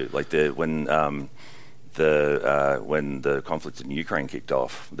that too. Like when the conflict in Ukraine kicked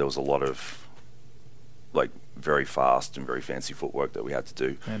off, there was a lot of like very fast and very fancy footwork that we had to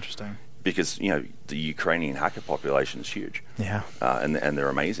do. Interesting. Because the Ukrainian hacker population is huge. Yeah. And they're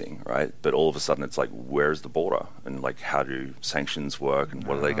amazing, right? But all of a sudden it's like, where's the border? And like, how do sanctions work? And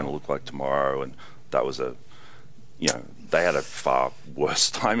what are they going to look like tomorrow? And that was they had a far worse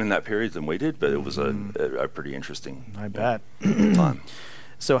time in that period than we did, but it was a pretty interesting time.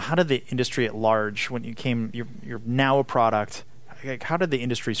 So how did the industry at large, when you came, you're now a product, like how did the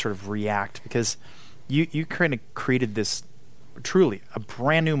industry sort of react? Because you kind of created this truly a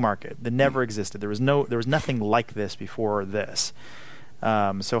brand new market that never existed. There was nothing like this before this.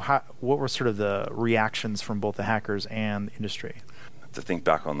 So what were sort of the reactions from both the hackers and the industry? To think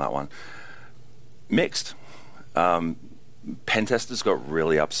back on that one, mixed. Pen testers got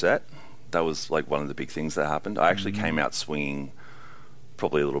really upset. That was like one of the big things that happened. I actually came out swinging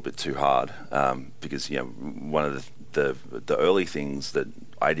probably a little bit too hard, because one of the early things that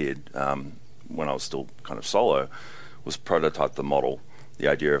I did when I was still kind of solo was prototype the model. The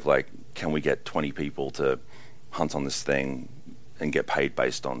idea of like, can we get 20 people to hunt on this thing and get paid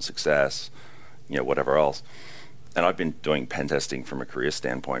based on success, whatever else. And I've been doing pen testing from a career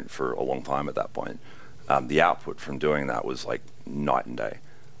standpoint for a long time at that point. The output from doing that was like night and day.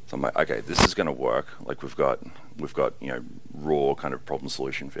 So I'm like, okay, this is going to work. Like we've got raw kind of problem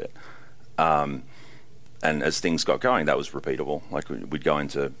solution fit. And as things got going, that was repeatable. Like we'd go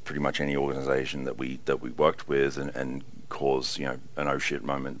into pretty much any organization that we worked with and cause an oh shit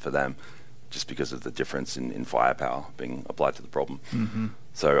moment for them, just because of the difference in firepower being applied to the problem.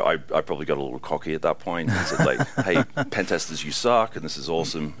 So I probably got a little cocky at that point and said like, hey, pen testers, you suck, and this is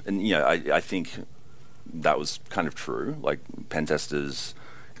awesome. And I think that was kind of true. Like pen testers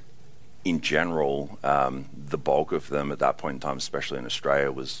in general, the bulk of them at that point in time, especially in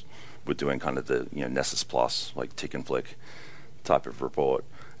Australia, were doing kind of the Nessus Plus, like tick and flick type of report.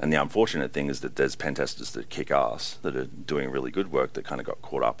 And the unfortunate thing is that there's pen testers that kick ass that are doing really good work that kind of got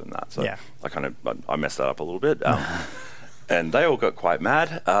caught up in that. So I messed that up a little bit, and they all got quite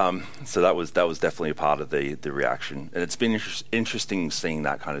mad. So that was definitely a part of the reaction. And it's been interesting seeing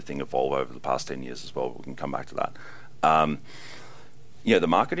that kind of thing evolve over the past 10 years as well. We can come back to that. The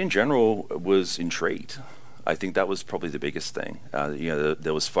market in general was intrigued. I think that was probably the biggest thing.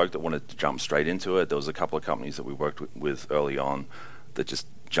 There was folk that wanted to jump straight into it. There was a couple of companies that we worked with early on that just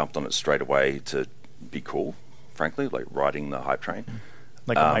jumped on it straight away to be cool, frankly, like riding the hype train.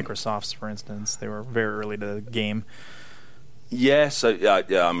 Like Microsoft's, for instance. They were very early to the game. Yeah, so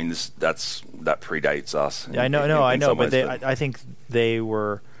I mean, that predates us. Yeah, I know, but I think they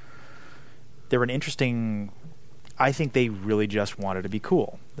were an interesting. I think they really just wanted to be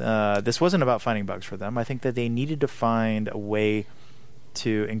cool. This wasn't about finding bugs for them. I think that they needed to find a way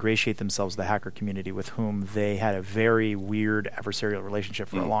to ingratiate themselves with the hacker community, with whom they had a very weird adversarial relationship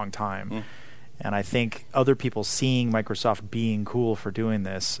for a long time. And I think other people seeing Microsoft being cool for doing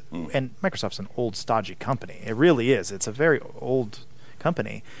this, and Microsoft's an old, stodgy company. It really is. It's a very old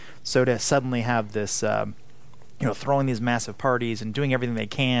company. So to suddenly have this throwing these massive parties and doing everything they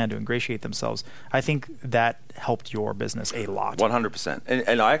can to ingratiate themselves. I think that helped your business a lot. 100%.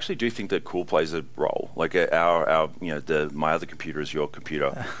 And I actually do think that cool plays a role. Like our my other computer is your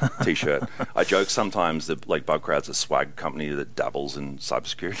computer T-shirt. I joke sometimes that like BugCrowd's a swag company that dabbles in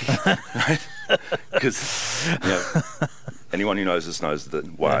cybersecurity, because anyone who knows us knows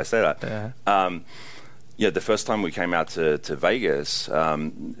why I say that. Yeah. The first time we came out to Vegas,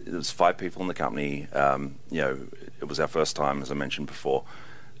 there was 5 people in the company. It was our first time, as I mentioned before.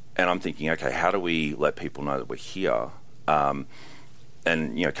 And I'm thinking, okay, how do we let people know that we're here? And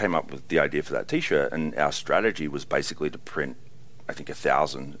came up with the idea for that T-shirt. And our strategy was basically to print, I think,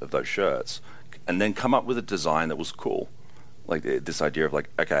 1,000 of those shirts, and then come up with a design that was cool. Like this idea of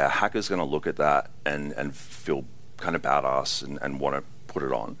like, okay, a hacker's going to look at that and feel kind of badass and want to put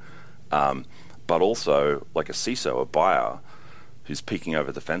it on. But also, like a CISO, a buyer, who's peeking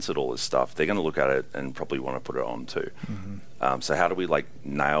over the fence at all this stuff, they're going to look at it and probably want to put it on too. So how do we like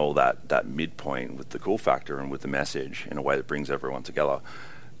nail that midpoint with the cool factor and with the message in a way that brings everyone together?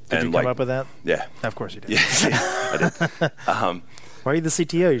 Did you come up with that? Yeah. Of course you did. Yeah, I did. Why are you the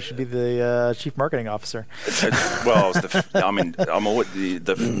CTO? You should be the chief marketing officer. Well, I'm always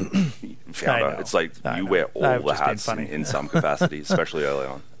the founder. It's like you wear all the hats in some capacity, especially early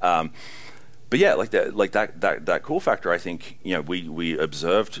on. But yeah, like that cool factor, I think, we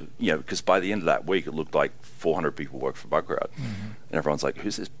observed, because by the end of that week, it looked like 400 people worked for BugCrowd. And everyone's like,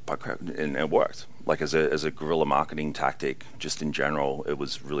 who's this BugCrowd? And it worked. Like as a guerrilla marketing tactic, just in general, it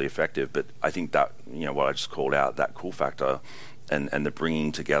was really effective. But I think that, what I just called out, that cool factor and the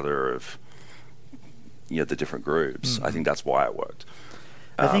bringing together of, the different groups, I think that's why it worked.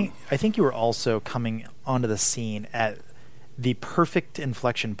 I think you were also coming onto the scene at the perfect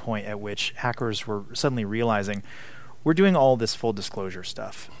inflection point at which hackers were suddenly realizing we're doing all this full disclosure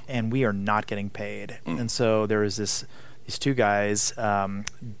stuff and we are not getting paid. And so there was these 2 guys, Dino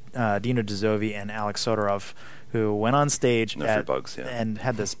Dezovi and Alex Sodorov, who went on stage and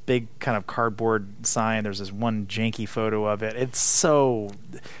had this big kind of cardboard sign. There's this one janky photo of it. It's so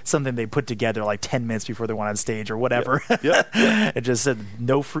something they put together like 10 minutes before they went on stage or whatever. It just said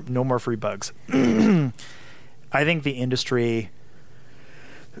no more free bugs. I think the industry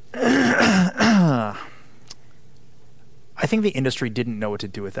didn't know what to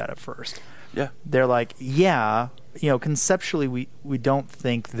do with that at first. Yeah. They're like, conceptually we don't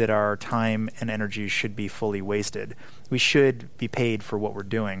think that our time and energy should be fully wasted. We should be paid for what we're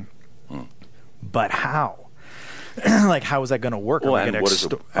doing. But how? Like, how is that going to work? Well, and what is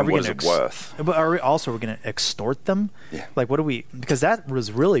it worth? But are we going to extort them? Yeah. Like, because that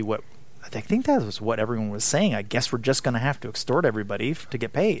was really what, I think that was what everyone was saying. I guess we're just going to have to extort everybody to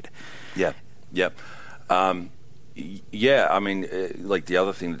get paid. Yeah. Like the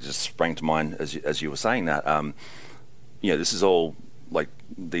other thing that just sprang to mind as you were saying that, this is all like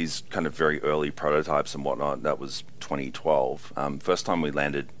these kind of very early prototypes and whatnot. That was 2012. First time we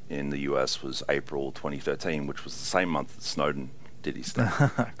landed in the US was April 2013, which was the same month that Snowden did his thing.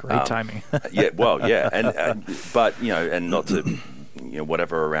 Great timing. But not to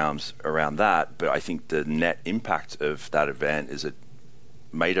whatever around that, but I think the net impact of that event is it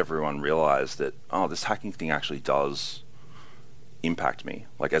made everyone realize that this hacking thing actually does impact me,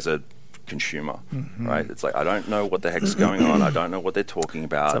 like as a consumer, right? It's like I don't know what the heck's going on. I don't know what they're talking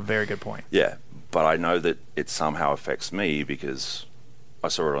about. That's a very good point. Yeah, but I know that it somehow affects me because I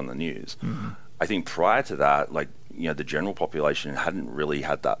saw it on the news. I think prior to that, the general population hadn't really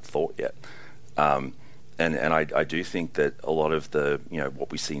had that thought yet. And I do think that a lot of the, what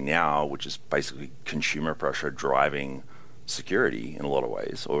we see now, which is basically consumer pressure driving security in a lot of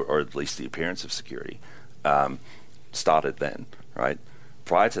ways, or at least the appearance of security, started then, right?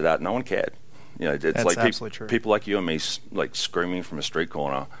 Prior to that, no one cared. It's That's like absolutely true. People like you and me, like screaming from a street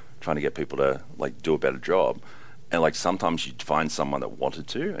corner, trying to get people to like do a better job. And like sometimes you'd find someone that wanted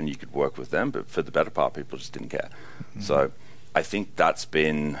to, and you could work with them, but for the better part, people just didn't care. So I think that's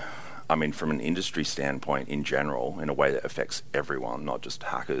been, from an industry standpoint in general, in a way that affects everyone, not just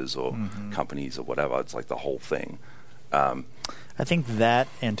hackers or companies or whatever. It's like the whole thing. I think that,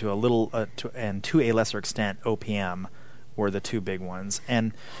 and to a lesser extent, OPM were the 2 big ones.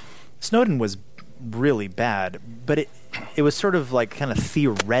 And Snowden was really bad, but it was sort of like kind of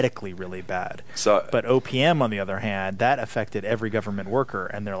theoretically really bad. But OPM, on the other hand, that affected every government worker,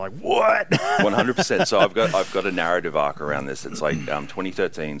 and they're like, what? 100%. So I've got a narrative arc around this. It's like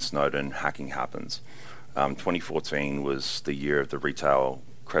 2013, Snowden, hacking happens. 2014 was the year of the retail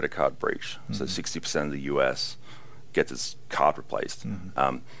credit card breach. So 60% of the US gets its card replaced.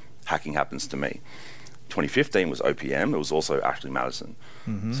 Hacking happens to me. 2015 was OPM. It was also Ashley Madison.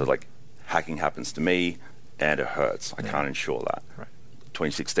 So like hacking happens to me, and it hurts. I can't ensure that. Right.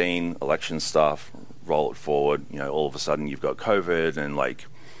 2016 election stuff, roll it forward. All of a sudden you've got COVID, and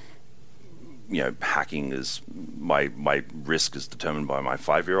hacking is my risk is determined by my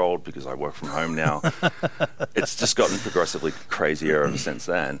 5-year-old because I work from home now. It's just gotten progressively crazier ever since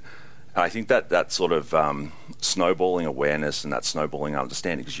then. And I think that sort of snowballing awareness and that snowballing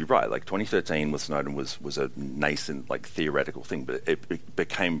understanding, because you're right, 2013 with Snowden was a nascent, theoretical thing, but it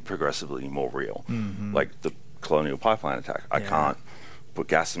became progressively more real. Mm-hmm. Like the Colonial Pipeline attack. I can't put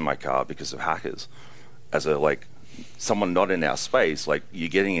gas in my car because of hackers. As someone not in our space, you're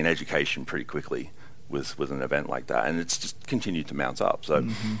getting an education pretty quickly with an event like that, and it's just continued to mount up. So,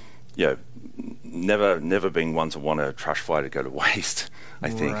 never being one to want a trash fire to go to waste. I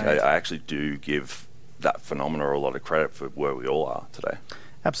think I actually do give that phenomena a lot of credit for where we all are today.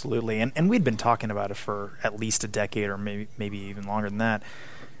 Absolutely, and we'd been talking about it for at least a decade, or maybe even longer than that.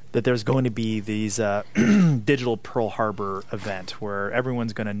 That there's going to be these digital Pearl Harbor event where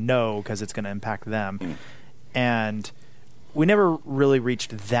everyone's going to know because it's going to impact them. And we never really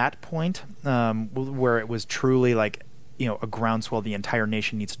reached that point where it was truly a groundswell. The entire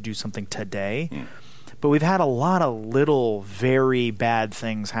nation needs to do something today. But we've had a lot of little, very bad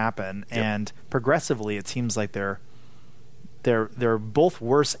things happen, and progressively, it seems like they're both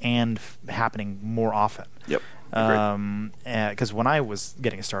worse and happening more often. Yep. Because when I was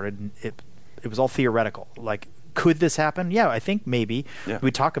getting started, it was all theoretical. Could this happen? Yeah, I think maybe. Yeah.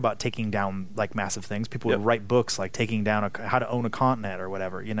 We talk about taking down massive things. People would write books taking down how to own a continent or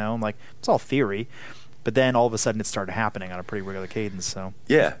whatever. It's all theory. But then all of a sudden it started happening on a pretty regular cadence. So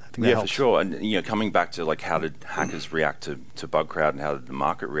I think that helps. For sure. And coming back to how did hackers react to BugCrowd and how did the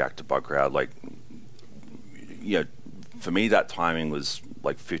market react to BugCrowd? For me that timing was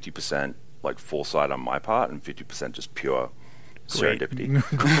 50% foresight on my part and 50% just pure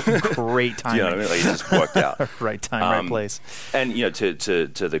serendipity. Great timing. You know what I mean? It just worked out. Right time, right place. And to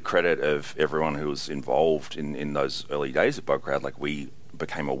the credit of everyone who was involved in those early days of BugCrowd, we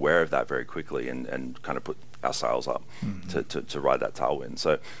became aware of that very quickly and kind of put our sails up to ride that tailwind.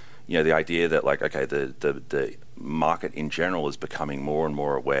 So, the idea that the market in general is becoming more and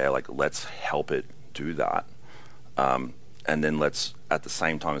more aware, let's help it do that. And then let's, at the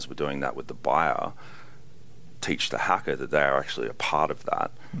same time as we're doing that with the buyer, teach the hacker that they are actually a part of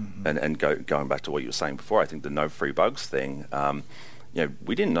that. And going back to what you were saying before, I think the no free bugs thing,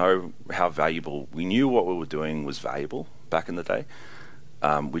 we didn't know how valuable, we knew what we were doing was valuable back in the day.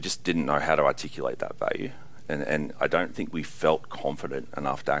 We just didn't know how to articulate that value. And I don't think we felt confident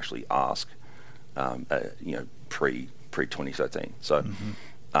enough to actually ask, pre-2013. So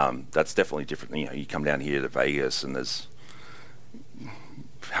that's definitely different. You come down here to Vegas and there's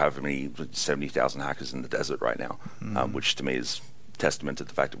however many 70,000 hackers in the desert right now, which to me is testament to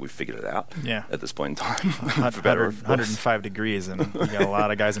the fact that we've figured it out at this point in time. 105 degrees and you got a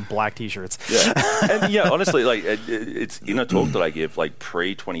lot of guys in black t-shirts. And honestly, it's in a talk that I give,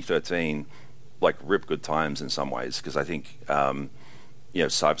 pre-2013, rip good times in some ways, because I think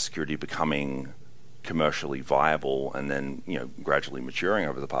cybersecurity becoming commercially viable and then gradually maturing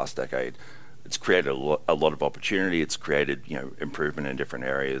over the past decade. It's created a lot of opportunity. It's created improvement in different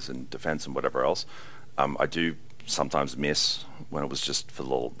areas and defense and whatever else. I do sometimes miss when it was just for the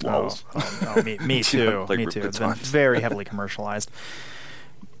lols. Me too. Me too. It's been very heavily commercialized.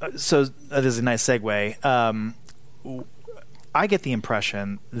 So this is a nice segue. I get the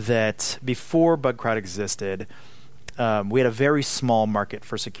impression that before BugCrowd existed, we had a very small market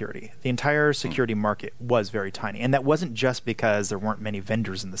for security. The entire security market was very tiny, and that wasn't just because there weren't many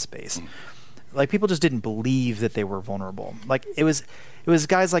vendors in the space. People just didn't believe that they were vulnerable. It was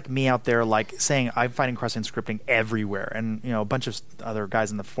guys like me out there saying I'm finding cross-site scripting everywhere, and a bunch of other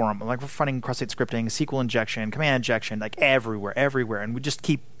guys in the forum we're finding cross-site scripting, SQL injection, command injection, everywhere, and we just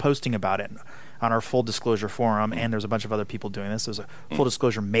keep posting about it on our full disclosure forum. And there's a bunch of other people doing this. There's a full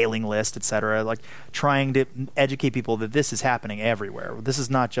disclosure mailing list, etc. Trying to educate people that this is happening everywhere. This is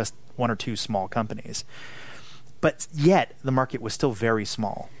not just one or two small companies, but yet the market was still very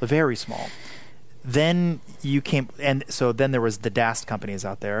small, very small. Then you came, and so then there was the DAST companies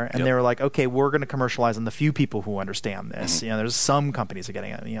out there, and they were okay, we're going to commercialize on the few people who understand this. There's some companies that are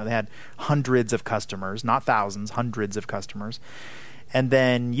getting it. They had hundreds of customers, not thousands, hundreds of customers. And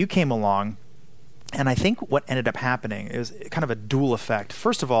then you came along, and I think what ended up happening is kind of a dual effect.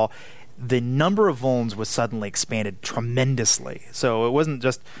 First of all, the number of vulns was suddenly expanded tremendously. So there wasn't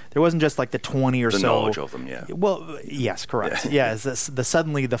just the 20 or so. The knowledge of them, yeah. Well, yes, correct. Yeah,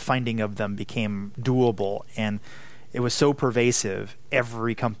 suddenly the finding of them became doable, and it was so pervasive.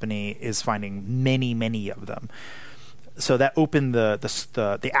 Every company is finding many, many of them. So that opened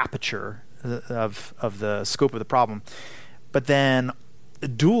the aperture of the scope of the problem. But then,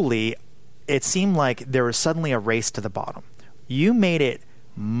 dually, it seemed like there was suddenly a race to the bottom. You made it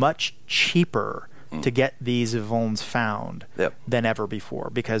much cheaper to get these vulns found than ever before,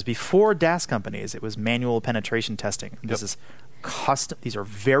 because before DAST companies, it was manual penetration testing. This is custom. These are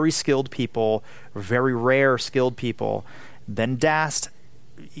very skilled people, very rare skilled people. Then DAST,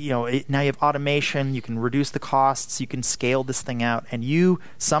 now you have automation. You can reduce the costs. You can scale this thing out, and you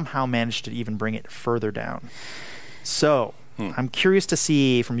somehow managed to even bring it further down. So I'm curious to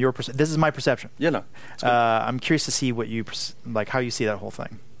see from your perspective. This is my perception. Yeah, no. I'm curious to see what you how you see that whole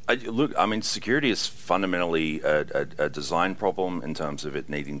thing. Security is fundamentally a design problem in terms of it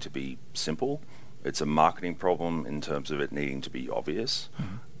needing to be simple. It's a marketing problem in terms of it needing to be obvious.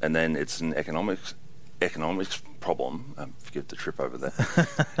 And then it's an economics problem. Forgive the trip over there.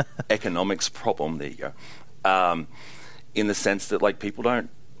 Economics problem, there you go. In the sense that people don't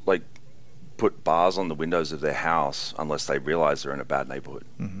put bars on the windows of their house unless they realize they're in a bad neighborhood.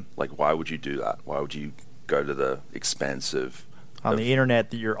 Why would you do that? Why would you go to the expense of the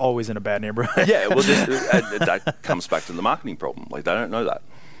internet that you're always in a bad neighborhood? Yeah, well, that comes back to the marketing problem. They don't know that.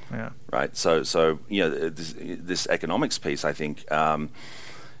 Yeah. Right. So this economics piece, I think, a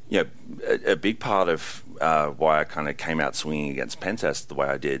big part of why I kind of came out swinging against pen test the way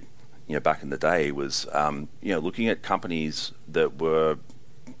I did, back in the day was, looking at companies that were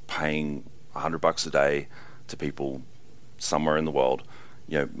paying $100 a day to people somewhere in the world,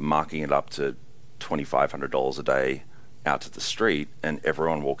 marking it up to $2,500 a day out to the street, and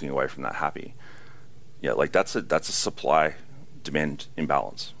everyone walking away from that happy. That's a supply demand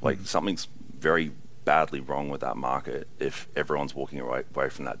imbalance. Something's very badly wrong with that market if everyone's walking away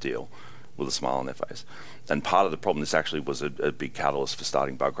from that deal with a smile on their face. And part of the problem, this actually was a big catalyst for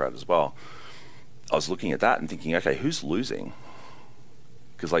starting BugCrowd as well. I was looking at that and thinking, okay, who's losing?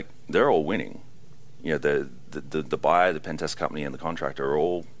 Because they're all winning. The buyer, the pen test company, and the contractor are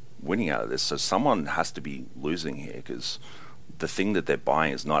all winning out of this. So someone has to be losing here, because the thing that they're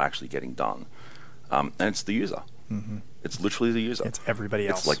buying is not actually getting done. And it's the user. It's literally the user. It's everybody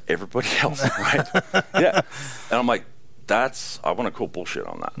else. It's like everybody else, right? Yeah. And I'm like, I want to call bullshit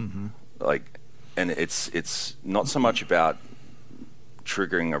on that. And it's not so much about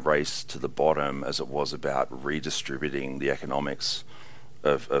triggering a race to the bottom as it was about redistributing the economics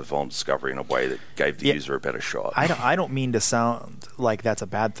of vuln discovery in a way that gave the user a better shot. I don't mean to sound like that's a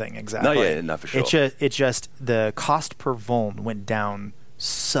bad thing exactly. No, for sure. It's just the cost per vuln went down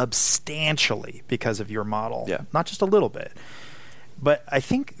substantially because of your model. Yeah. Not just a little bit. But I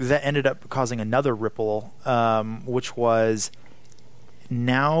think that ended up causing another ripple, which was,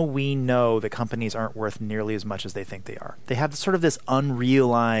 now we know that companies aren't worth nearly as much as they think they are. They have sort of this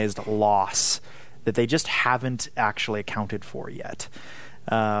unrealized loss that they just haven't actually accounted for yet.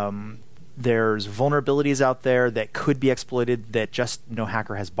 There's vulnerabilities out there that could be exploited that just no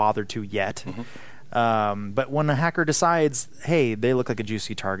hacker has bothered to yet. But when a hacker decides, hey, they look like a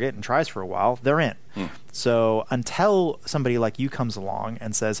juicy target, and tries for a while, they're in. So until somebody like you comes along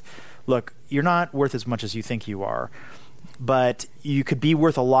and says, look, you're not worth as much as you think you are, but you could be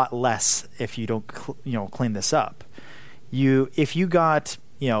worth a lot less if you don't clean this up. If you got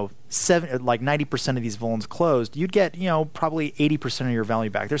 90% of these vulns closed, you'd get probably 80% of your value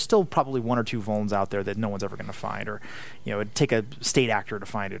back. There's still probably one or two vulns out there that no one's ever going to find, or it'd take a state actor to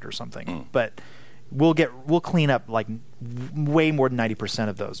find it or something. But we'll clean up way more than 90%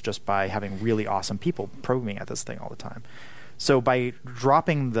 of those just by having really awesome people probing at this thing all the time. So by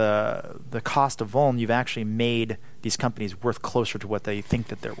dropping the cost of vuln, you've actually made these companies worth closer to what they think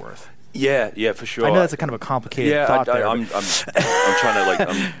that they're worth. Yeah, for sure. I know that's a kind of a complicated thought there. I'm trying to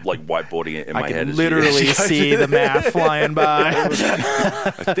I'm whiteboarding it in my head. I can literally see the math flying by.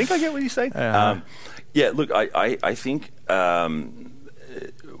 I think I get what you're saying. Look, I think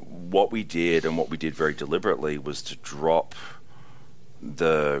what we did, and what we did very deliberately, was to drop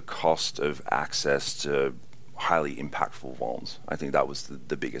the cost of access to highly impactful vulns. I think that was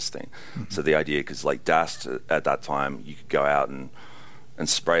the biggest thing. So the idea, because DAST at that time, you could go out and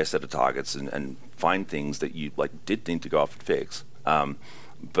spray a set of targets and find things that you did need to go off and fix.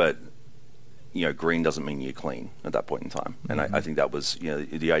 But green doesn't mean you're clean at that point in time. And I think that was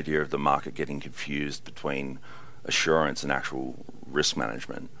the idea of the market getting confused between assurance and actual risk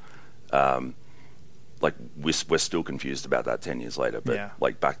management. We're still confused about that 10 years later,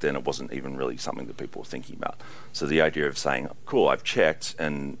 but back then it wasn't even really something that people were thinking about. So the idea of saying, cool, I've checked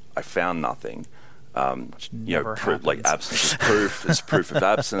and I found nothing. Absence is proof. It's proof of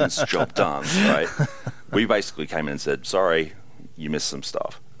absence. Job done. Right. We basically came in and said, "Sorry, you missed some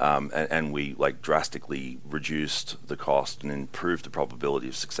stuff," and we drastically reduced the cost and improved the probability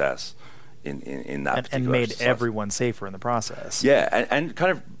of success in that and particular made exercise. everyone safer in the process. Yeah, and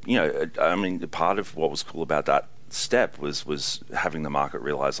kind of, I mean, part of what was cool about that step was having the market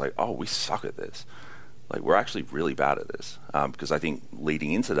realize, like, oh, we suck at this. Like, we're actually really bad at this. Because I think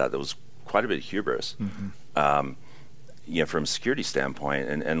leading into that, there was quite a bit of hubris. From a security standpoint,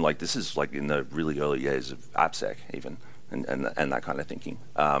 and like, this is like in the really early days of AppSec even, and that kind of thinking.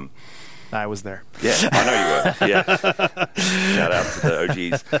 I was there. Yeah, I know you were. Yeah, shout out to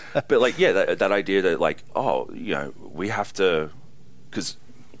the OGs. But like, yeah, that idea that like, oh, we have to, because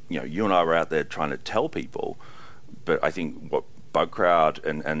you and I were out there trying to tell people, but I think what BugCrowd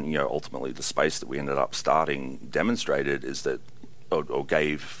and ultimately the space that we ended up starting demonstrated is that, or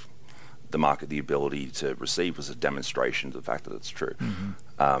gave the market the ability to receive, was a demonstration of the fact that it's true.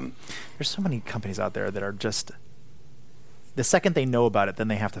 There's so many companies out there that are just, the second they know about it, then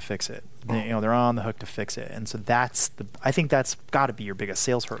they have to fix it. They're on the hook to fix it, and so I think that's got to be your biggest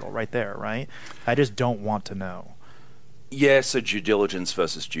sales hurdle right there, right? I just don't want to know. Yeah, so due diligence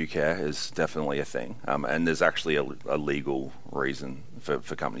versus due care is definitely a thing, and there's actually a legal reason for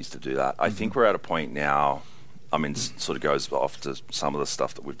companies to do that. I think we're at a point now. I mean, sort of goes off to some of the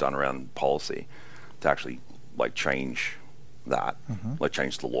stuff that we've done around policy to actually like change that, like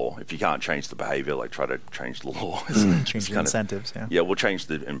change the law. If you can't change the behavior, like try to change the law. Change the incentives. Yeah, we'll change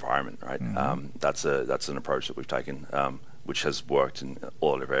the environment, right? That's an approach that we've taken, which has worked in a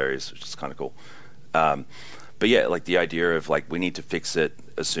lot of areas, which is kind of cool. But yeah, like the idea of like we need to fix it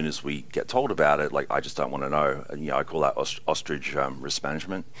as soon as we get told about it. Like I just don't want to know. And, I call that ostrich risk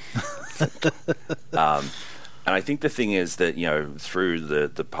management. And I think the thing is that through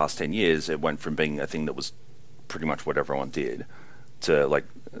the past 10 years, it went from being a thing that was pretty much what everyone did to like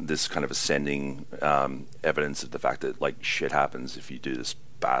this kind of ascending evidence of the fact that like shit happens if you do this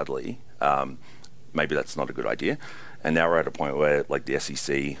badly. Maybe that's not a good idea. And now we're at a point where like the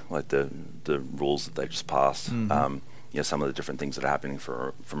SEC, like the rules that they just passed, some of the different things that are happening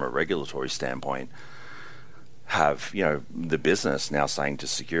from a regulatory standpoint have, the business now saying to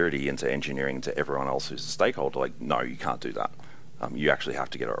security and to engineering, to everyone else who's a stakeholder, like, no, you can't do that. You actually have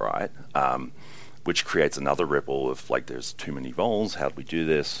to get it right. Which creates another ripple of like, there's too many vols. How do we do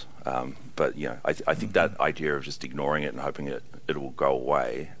this? But I think that idea of just ignoring it and hoping it will go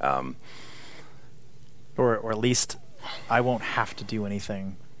away, or at least I won't have to do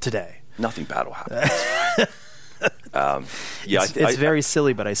anything today. Nothing bad will happen. It's very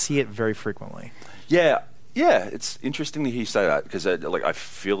silly, but I see it very frequently. Yeah, it's interesting to hear you say that because like I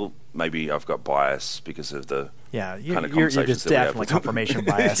feel maybe I've got bias because of the kind of you're just definitely confirmation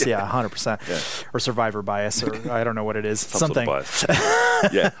bias. Yeah, 100%. Yeah. Or survivor bias, or I don't know what it is. Something. Sort of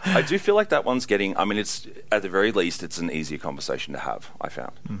bias. Yeah, I do feel like that one's getting. I mean, it's at the very least, it's an easier conversation to have. I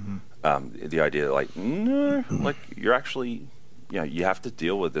found the idea like no, like you're actually. You have to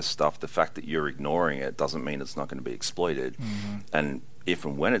deal with this stuff. The fact that you're ignoring it doesn't mean it's not going to be exploited. And if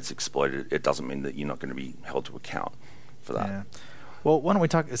and when it's exploited, it doesn't mean that you're not going to be held to account for that. Yeah. Well, why don't we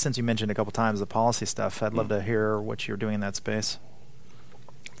talk, since you mentioned a couple times the policy stuff, I'd love to hear what you're doing in that space.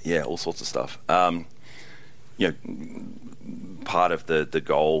 Yeah, all sorts of stuff. Part of the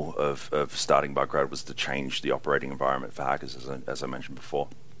goal of starting BugCrowd was to change the operating environment for hackers, as I mentioned before.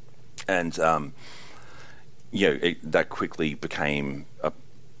 And that quickly became a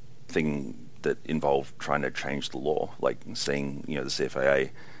thing that involved trying to change the law, like seeing the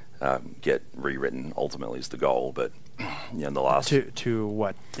CFAA get rewritten. Ultimately, is the goal. But in the last to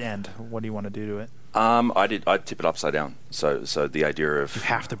what end? What do you want to do to it? I'd tip it upside down. So the idea of you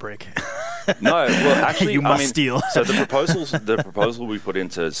have to break it. No, well, actually, you must steal. So the proposal we put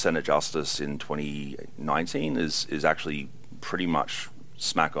into Senate Justice in 2019 is actually pretty much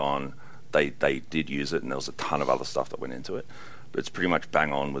smack on. They did use it, and there was a ton of other stuff that went into it. But it's pretty much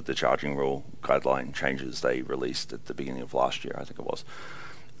bang on with the charging rule guideline changes they released at the beginning of last year, I think it was.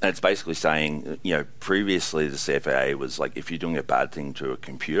 And it's basically saying, previously the CFAA was like, if you're doing a bad thing to a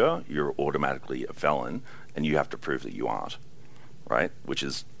computer, you're automatically a felon, and you have to prove that you aren't, right?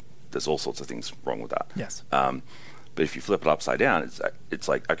 There's all sorts of things wrong with that. Yes. But if you flip it upside down, it's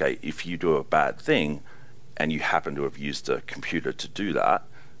like, okay, if you do a bad thing, and you happen to have used a computer to do that,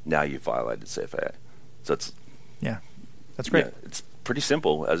 now you've violated CFAA. So it's that's great. Yeah, it's pretty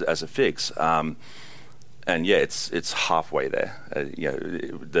simple as a fix. And it's halfway there.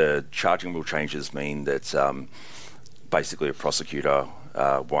 The charging rule changes mean that basically a prosecutor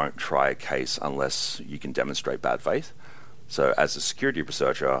won't try a case unless you can demonstrate bad faith. So as a security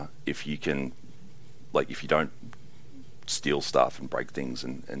researcher, if you don't steal stuff and break things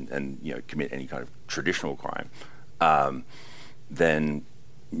and commit any kind of traditional crime, then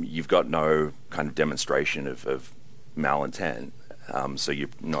you've got no kind of demonstration of malintent, so you're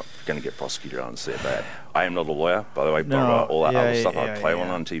not going to get prosecuted on CFA. I am not a lawyer, by the way, No, all that other stuff yeah, I play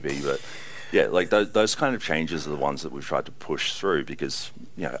on TV, but yeah, like those kind of changes are the ones that we've tried to push through because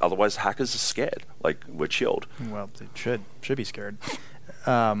otherwise hackers are scared. Like we're chilled. Well, they should be scared.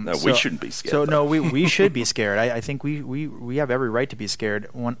 No, we shouldn't be scared. So no, we should be scared. I think we have every right to be scared.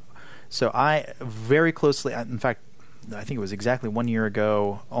 So I very closely, in fact, I think it was exactly 1 year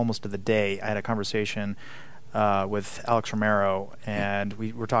ago, almost to the day, I had a conversation with Alex Romero, and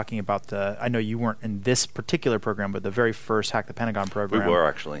we were talking about I know you weren't in this particular program, but the very first Hack the Pentagon program. We were,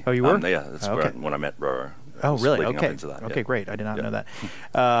 actually. Oh, you were? Yeah, that's when I met Roro. Oh, really? Okay. Okay, great. I did not know that.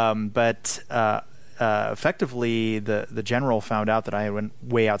 But effectively, the general found out that I went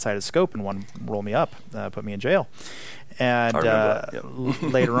way outside of scope and wanted to roll me up, put me in jail. And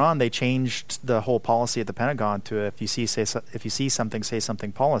later on, they changed the whole policy at the Pentagon to if you see something, say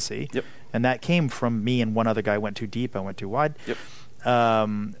something policy. Yep. And that came from me and one other guy went too deep, I went too wide. Yep.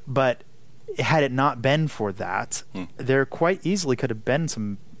 But had it not been for that, there quite easily could have been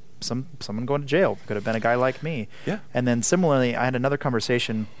someone going to jail. Could have been a guy like me. Yeah. And then similarly, I had another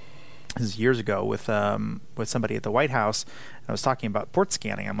conversation. This is years ago with somebody at the White House. And I was talking about port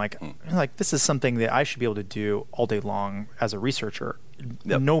scanning. I'm like, this is something that I should be able to do all day long as a researcher,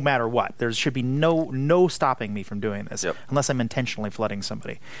 no matter what. There should be no stopping me from doing this unless I'm intentionally flooding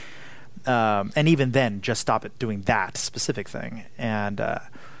somebody. And even then, just stop at doing that specific thing. But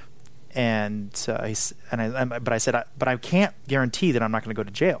I said, but I can't guarantee that I'm not going to go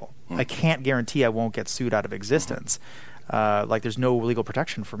to jail. I can't guarantee I won't get sued out of existence. Like there's no legal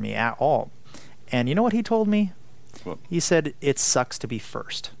protection for me at all. And you know what he told me? What? He said, it sucks to be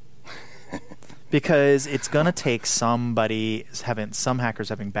first. Because it's going to take some hackers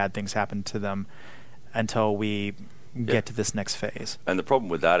having bad things happen to them until we get to this next phase. And the problem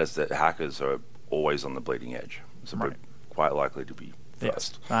with that is that hackers are always on the bleeding edge. So we're quite likely to be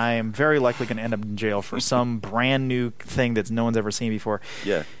first. Yes. I am very likely going to end up in jail for some brand new thing that no one's ever seen before.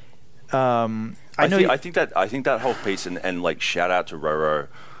 Yeah. I think that whole piece and like shout out to Roro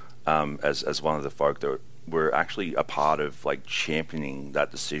as one of the folk that were actually a part of like championing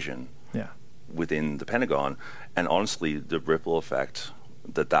that decision within the Pentagon, and honestly the ripple effect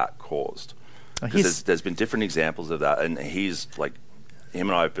that caused. Because there's been different examples of that, and he's like, him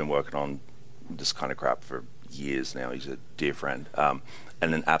and I have been working on this kind of crap for years now. He's a dear friend.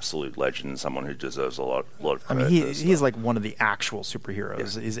 And an absolute legend and someone who deserves a lot of credit. He's like one of the actual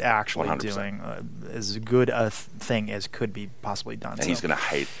superheroes. Yeah. He's actually 100%. Doing as good a thing as could be possibly done. And he's going to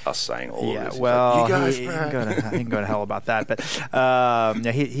hate us saying all of this. Well, like, he can go to hell about that. But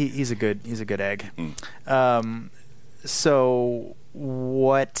he's a good egg. So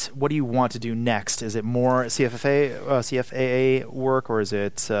what do you want to do next? Is it more CFAA work, or is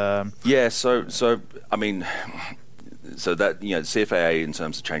it? So I mean. So that CFAA in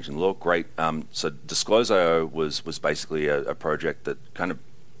terms of changing the law, great. So Disclose.io was basically a project that kind of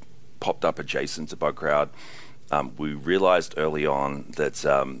popped up adjacent to BugCrowd. We realized early on that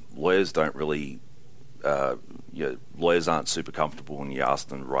lawyers don't really, lawyers aren't super comfortable when you ask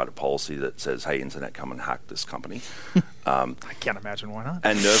them to write a policy that says, "Hey, internet, come and hack this company." I can't imagine why not.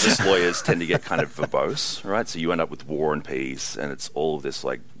 And nervous lawyers tend to get kind of verbose, right? So you end up with War and Peace, and it's all of this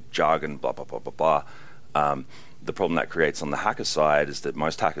like jargon, blah blah blah blah blah. The problem that creates on the hacker side is that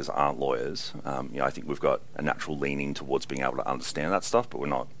most hackers aren't lawyers. I think we've got a natural leaning towards being able to understand that stuff, but we're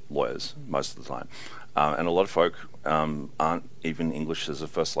not lawyers most of the time. And a lot of folk aren't even English as a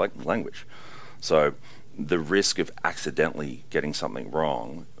first language. So the risk of accidentally getting something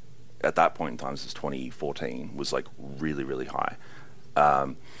wrong at that point in time, this is 2014, was like really, really high.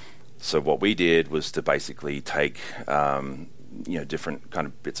 So what we did was to basically take different kind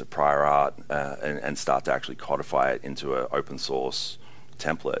of bits of prior art and start to actually codify it into an open source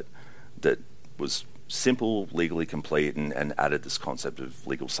template that was simple, legally complete, and added this concept of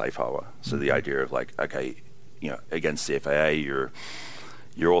legal safe harbor. So the idea of like, okay, against CFAA,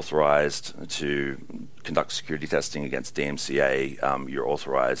 you're authorized to conduct security testing against DMCA, you're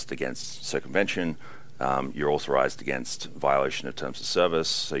authorized against circumvention, you're authorized against violation of terms of service,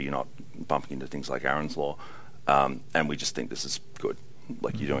 so you're not bumping into things like Aaron's Law. And we just think this is good,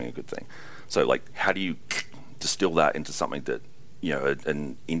 like you're doing a good thing. So like, how do you distill that into something that,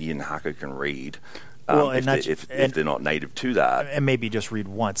 an Indian hacker can read if they're not native to that? And maybe just read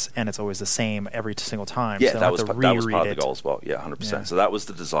once, and it's always the same every single time. Yeah, so that was part of the goal as well. Yeah, 100%. Yeah. So that was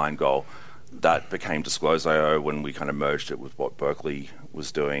the design goal. That became Disclose.io when we kind of merged it with what Berkeley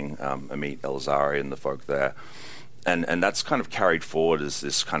was doing, Amit Elazari and the folk there. And that's kind of carried forward as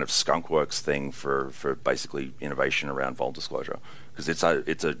this kind of skunkworks thing for basically innovation around vol disclosure, because it's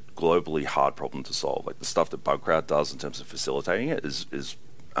a globally hard problem to solve. Like the stuff that BugCrowd does in terms of facilitating it is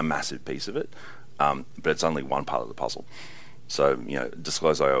a massive piece of it, but it's only one part of the puzzle. So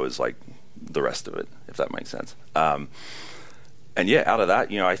Disclose.io is like the rest of it, if that makes sense. And yeah, out of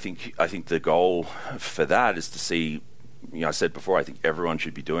that, I think the goal for that is to see. I said before, I think everyone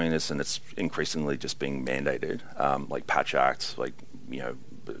should be doing this, and it's increasingly just being mandated, like Patch Act, like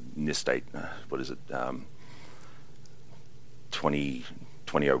NIST 8, what is it,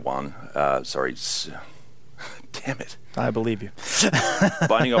 2001, sorry, damn it. I believe you.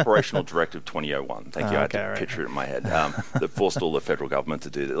 Binding Operational Directive 2001. Thank you. I had to right. picture it in my head. That forced all the federal government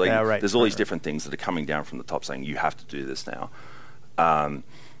to do that. Like, there's all these different things that are coming down from the top saying you have to do this now.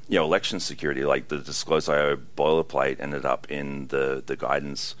 Election security, like the Disclose.io boilerplate ended up in the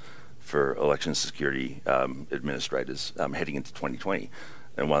guidance for election security administrators heading into 2020.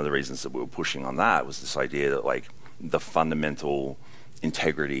 And one of the reasons that we were pushing on that was this idea that like the fundamental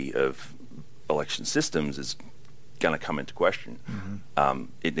integrity of election systems is going to come into question. Mm-hmm.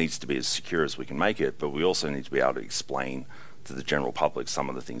 It needs to be as secure as we can make it, but we also need to be able to explain to the general public some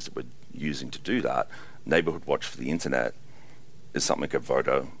of the things that we're using to do that. Neighborhood Watch for the internet is something a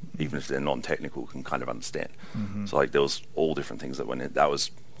voter, even if they're non-technical, can kind of understand. Mm-hmm. So like there was all different things that went in. Are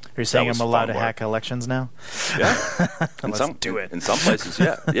you saying I'm allowed to hack elections now? Yeah. Let's do it. In some places,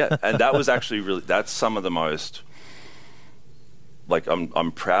 yeah. And that was actually that's some of the most, like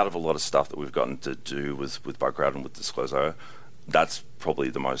I'm proud of a lot of stuff that we've gotten to do with BugCrowd and with Disclose.io. That's probably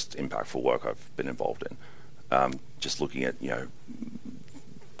the most impactful work I've been involved in. Just looking at,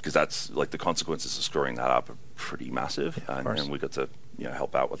 because that's like the consequences of screwing that up are pretty massive, and we got to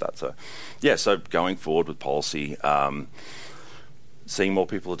help out with that. So so going forward with policy, seeing more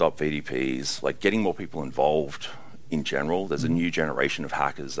people adopt VDPs, like getting more people involved in general. There's a new generation of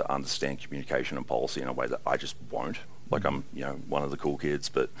hackers that understand communication and policy in a way that I just won't. Like I'm one of the cool kids,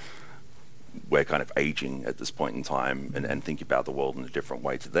 but we're kind of aging at this point in time and think about the world in a different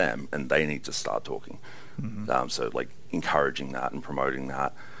way to them, and they need to start talking. Mm-hmm. So like encouraging that and promoting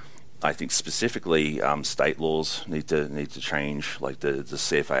that. I think specifically state laws need to change. Like the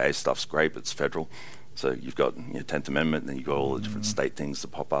CFAA stuff's great, but it's federal. So you've got 10th Amendment, and then you've got all the different state things that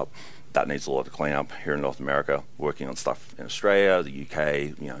pop up. That needs a lot of cleanup here in North America. Working on stuff in Australia, the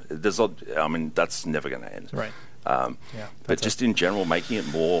UK. That's never going to end. Right. But just in general, making it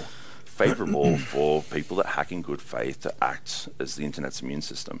more favourable for people that hack in good faith to act as the internet's immune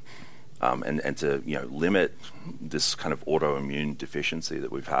system. And to limit this kind of autoimmune deficiency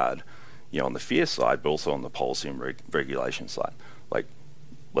that we've had, on the fear side, but also on the policy and regulation side. Like,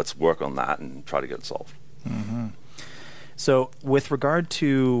 let's work on that and try to get it solved. Mm-hmm. So, with regard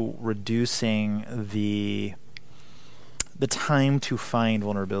to reducing the time to find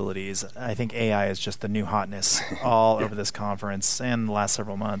vulnerabilities, I think AI is just the new hotness all over this conference and the last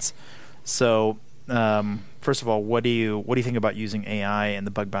several months. So, first of all, what do you think about using AI in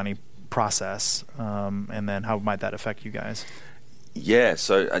the bug bounty process, and then how might that affect you guys? Yeah,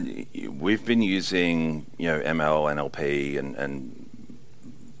 so we've been using ML, NLP, and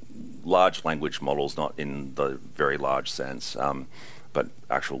large language models, not in the very large sense, but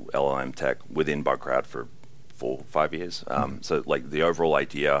actual LLM tech within BugCrowd for 4 or 5 years. So like the overall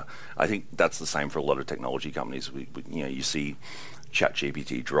idea, I think that's the same for a lot of technology companies. We you see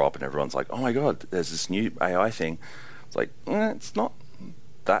ChatGPT drop and everyone's like, oh my god, there's this new AI thing. It's like, it's not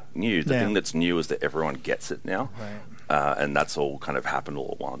that new. The thing that's new is that everyone gets it now, and that's all kind of happened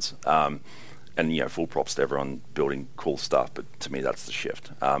all at once. And full props to everyone building cool stuff, but to me that's the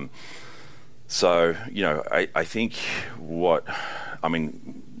shift. So I think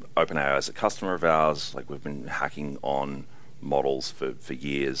OpenAI is a customer of ours. Like we've been hacking on models for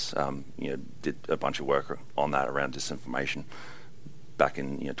years. Did a bunch of work on that around disinformation back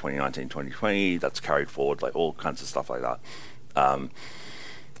in 2019, 2020. That's carried forward, like all kinds of stuff like that.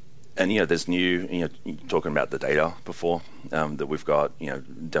 And there's new, talking about the data before that we've got,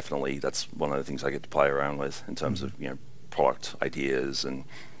 definitely that's one of the things I get to play around with in terms of, product ideas and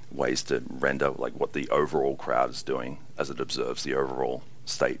ways to render like what the overall crowd is doing as it observes the overall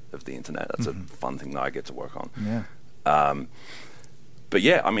state of the internet. That's a fun thing that I get to work on. Yeah. But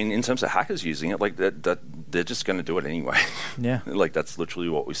yeah, in terms of hackers using it, like that they're just going to do it anyway. Yeah. Like that's literally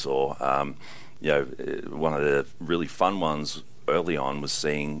what we saw. One of the really fun ones early on was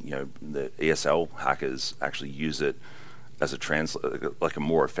seeing the ESL hackers actually use it as a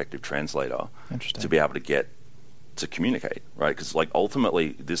more effective translator to be able to get to communicate, right? Because like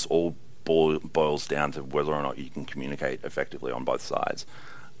ultimately this all boils down to whether or not you can communicate effectively on both sides.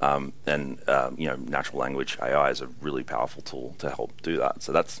 Natural language AI is a really powerful tool to help do that.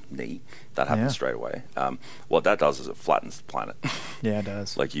 So that's neat. That happens straight away. What that does is it flattens the planet. Yeah, it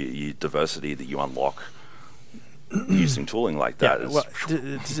does. Like you diversity that you unlock using tooling like that.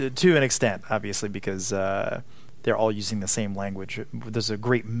 To an extent, obviously, because they're all using the same language. There's a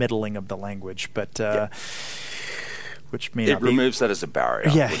great middling of the language, but which may not removes that as a barrier.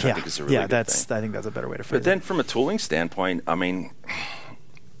 I think is a really good thing. I think that's a better way to phrase it. But then, from a tooling standpoint, I mean,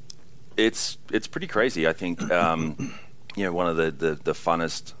 it's pretty crazy. I think one of the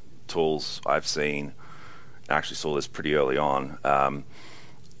funnest tools I've seen, I actually saw this pretty early on,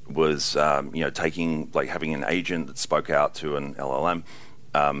 was having an agent that spoke out to an LLM,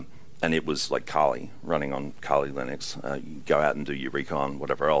 and it was like Kali running on Kali Linux. You go out and do your recon,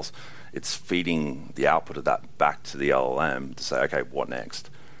 whatever else. It's feeding the output of that back to the LLM to say, okay, what next,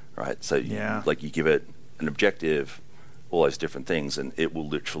 right? So you give it an objective, all those different things, and it will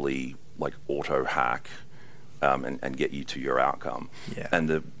literally like auto hack and get you to your outcome. Yeah. And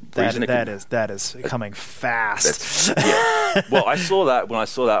the reason that is coming fast. Well, I saw that. When I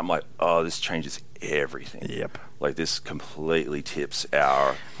saw that, I'm like, oh, this changes everything. Yep. Like this completely tips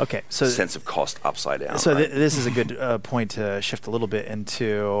our sense of cost upside down. So this is a good point to shift a little bit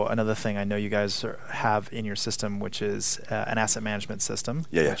into another thing I know you guys have in your system, which is an asset management system.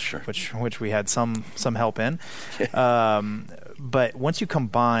 Which we had some help in. But once you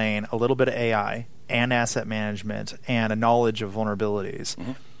combine a little bit of AI and asset management and a knowledge of vulnerabilities,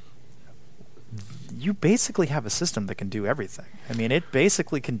 you basically have a system that can do everything. I mean, it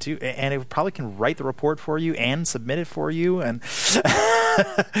basically can do, and it probably can write the report for you and submit it for you, and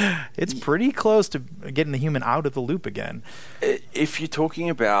it's pretty close to getting the human out of the loop again. If you're talking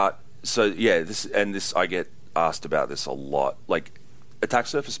about, this I get asked about this a lot. Like, attack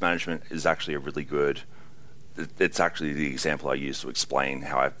surface management is actually a really good. It's actually the example I use to explain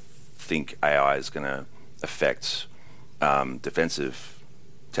how I think AI is going to affect defensive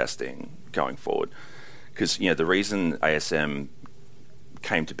testing going forward. Because the reason ASM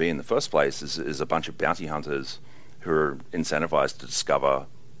came to be in the first place is a bunch of bounty hunters who are incentivized to discover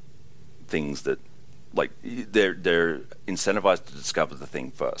things that, like, they're incentivized to discover the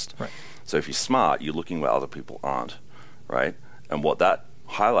thing first. Right. So if you're smart, you're looking where other people aren't, right? And what that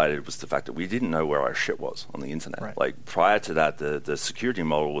highlighted was the fact that we didn't know where our shit was on the internet. Right. Like, prior to that, the security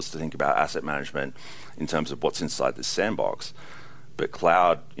model was to think about asset management in terms of what's inside this sandbox. But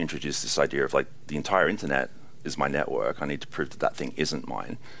cloud introduced this idea of, like, the entire internet is my network. I need to prove that thing isn't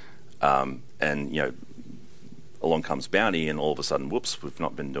mine. And along comes Bounty, and all of a sudden, whoops, we've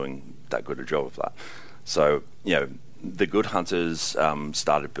not been doing that good a job of that. So, the good hunters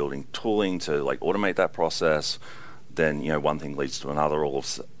started building tooling to, like, automate that process. Then, one thing leads to another. All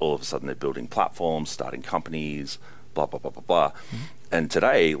of a sudden, they're building platforms, starting companies, blah, blah, blah, blah, blah. Mm-hmm. And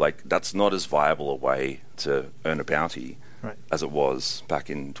today, like, that's not as viable a way to earn a bounty as it was back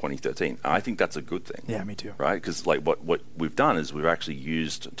in 2013. And I think that's a good thing. Yeah, me too. Right? Because, like, what we've done is we've actually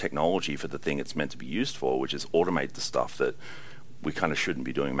used technology for the thing it's meant to be used for, which is automate the stuff that we kind of shouldn't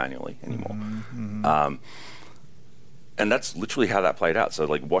be doing manually anymore. Mm-hmm. And that's literally how that played out. So,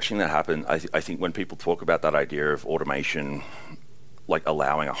 like, watching that happen, I think when people talk about that idea of automation, like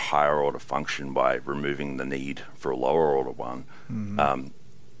allowing a higher order function by removing the need for a lower order one,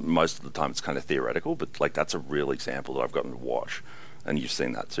 most of the time it's kind of theoretical, but, like, that's a real example that I've gotten to watch. And you've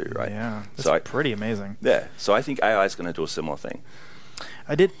seen that too, right? Yeah, that's pretty amazing. Yeah, so I think AI is going to do a similar thing.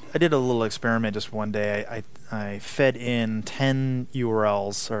 I did a little experiment just one day. I fed in 10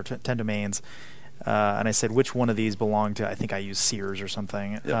 URLs or 10 domains, and I said which one of these belonged to, I think I used Sears or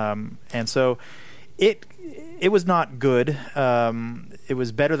something. Yep. And so it was not good. It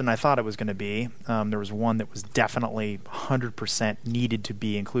was better than I thought it was going to be. There was one that was definitely 100% needed to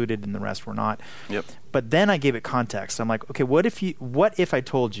be included, and the rest were not. Yep. But then I gave it context. I'm like, okay, what if I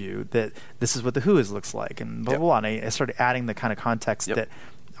told you that this is what the Whois looks like, and blah, blah, blah. And I started adding the kind of context that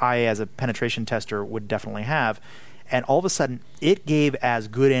I, as a penetration tester, would definitely have. And all of a sudden, it gave as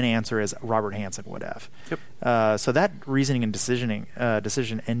good an answer as Robert Hansen would have. Yep. So that reasoning and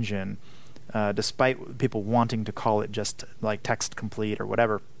decision engine, despite people wanting to call it just like text complete or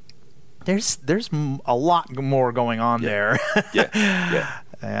whatever, there's a lot more going on there. Yeah.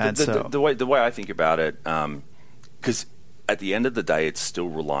 And the way I think about it, because at the end of the day, it's still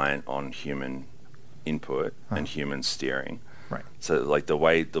reliant on human input and human steering. Right. So, like, the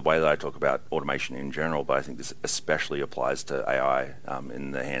way that I talk about automation in general, but I think this especially applies to AI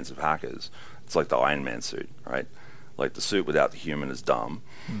in the hands of hackers. It's like the Iron Man suit, right? Like, the suit without the human is dumb,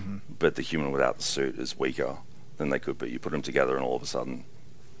 but the human without the suit is weaker than they could be. You put them together, and all of a sudden,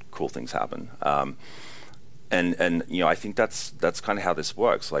 cool things happen. And I think that's kind of how this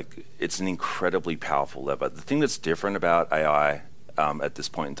works. Like, it's an incredibly powerful lever. The thing that's different about AI at this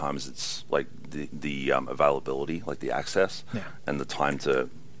point in time is it's like the availability, like the access, and the time to.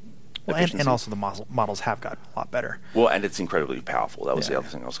 Well, and also the models have gotten a lot better. Well, and it's incredibly powerful. That was the other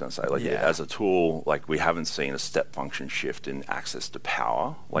thing I was going to say. Like, as a tool, like, we haven't seen a step function shift in access to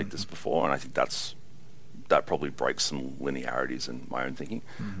power like this before, and I think that probably breaks some linearities in my own thinking.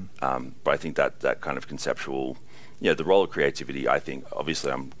 But I think that kind of conceptual, the role of creativity, I think,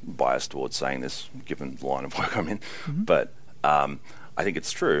 obviously I'm biased towards saying this given the line of work I'm in, but I think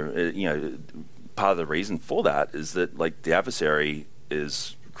it's true. Part of the reason for that is that, like, the adversary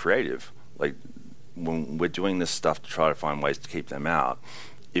is creative. Like, when we're doing this stuff to try to find ways to keep them out,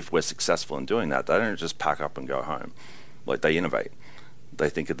 if we're successful in doing that, they don't just pack up and go home. Like, they innovate. They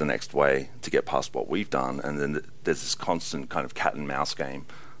think of the next way to get past what we've done, and then there's this constant kind of cat and mouse game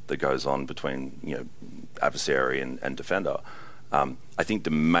that goes on between adversary and defender. I think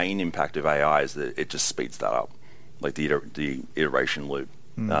the main impact of AI is that it just speeds that up, like the iteration loop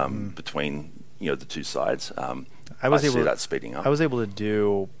between the two sides. I see that speeding up. I was able to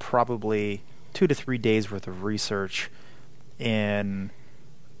do probably 2 to 3 days worth of research in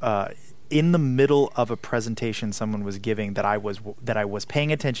the middle of a presentation someone was giving that I was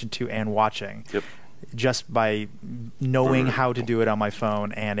paying attention to and watching. Just by knowing how to do it on my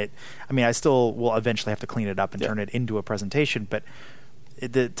phone. And I still will eventually have to clean it up and turn it into a presentation, but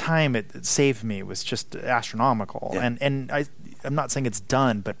the time it saved me was just astronomical. And I'm not saying it's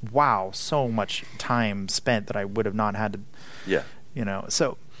done, but wow, so much time spent that I would have not had to,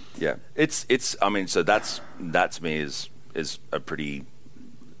 so. Yeah, so that to me is a pretty,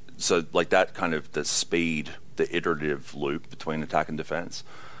 so like that kind of the speed, the iterative loop between attack and defense,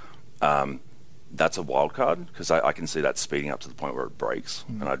 that's a wild card, because I can see that speeding up to the point where it breaks,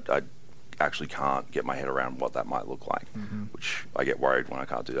 and I actually can't get my head around what that might look like, which I get worried when I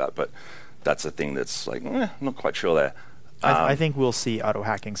can't do that. But that's a thing that's like, I'm not quite sure there. I think we'll see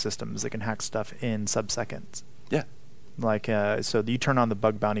auto-hacking systems that can hack stuff in sub-seconds. Yeah. Like, so you turn on the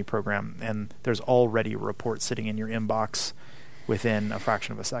bug bounty program, and there's already a report sitting in your inbox within a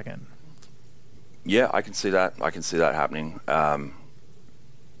fraction of a second. Yeah, I can see that. Happening.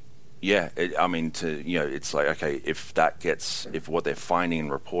 It's like, okay, if what they're finding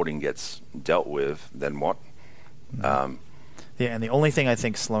and reporting gets dealt with, then what? And the only thing I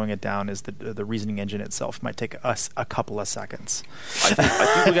think slowing it down is the reasoning engine itself might take us a couple of seconds. I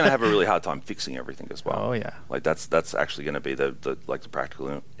think we're going to have a really hard time fixing everything as well. Oh yeah, like that's actually going to be the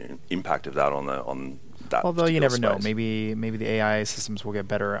practical impact of that on that. Although you never know, space. maybe the AI systems will get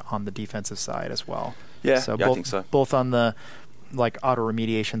better on the defensive side as well. I think so. Both on the auto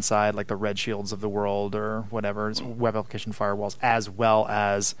remediation side, like the Red Shields of the world or whatever, it's web application firewalls, as well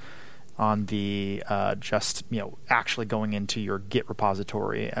as on the actually going into your Git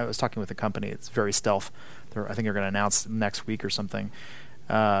repository. I was talking with a company. It's very stealth. I think they're going to announce next week or something.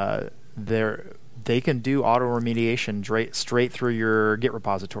 They can do auto remediation straight through your Git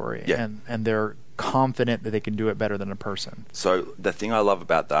repository, and they're confident that they can do it better than a person. So the thing I love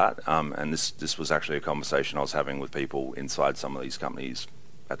about that, and this was actually a conversation I was having with people inside some of these companies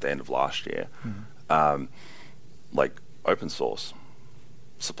at the end of last year, like open source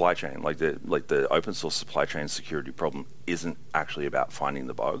supply chain, like the open source supply chain security problem isn't actually about finding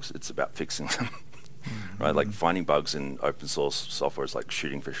the bugs; it's about fixing them. Right, like finding bugs in open source software is like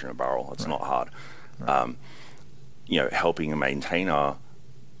shooting fish in a barrel. It's not hard. Helping a maintainer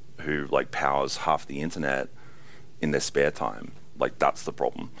who powers half the internet in their spare time, that's the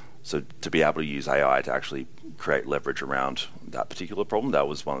problem. So to be able to use AI to actually create leverage around that particular problem, that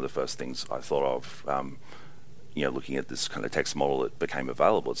was one of the first things I thought of. Looking at this kind of text model that became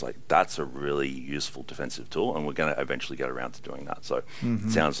available, it's like that's a really useful defensive tool, and we're going to eventually get around to doing that. So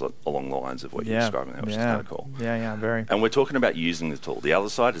it sounds along the lines of what you're describing there, which is kind of cool. Yeah, very. And we're talking about using the tool. The other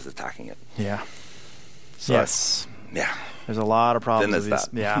side is attacking it. Yeah. So, yes. Yeah. There's a lot of problems. Then there's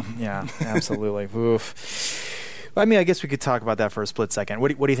that. Yeah, absolutely. Oof. I mean, I guess we could talk about that for a split second.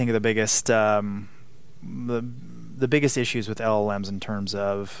 What do you think of the biggest the biggest issues with LLMs in terms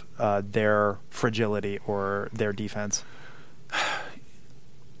of their fragility or their defense?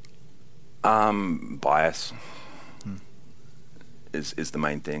 Bias is the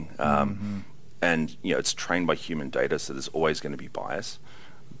main thing. And it's trained by human data, so there's always going to be bias.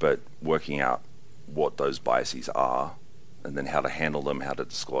 But working out what those biases are, and then how to handle them, how to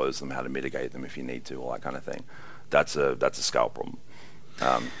disclose them, how to mitigate them if you need to, all that kind of thing. That's a scale problem.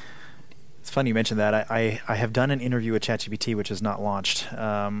 funny you mentioned that. I have done an interview with ChatGPT, which is not launched.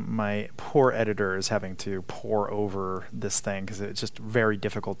 My poor editor is having to pore over this thing because it's just very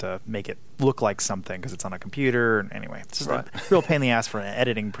difficult to make it look like something because it's on a computer. And anyway, it's just a real pain in the ass from an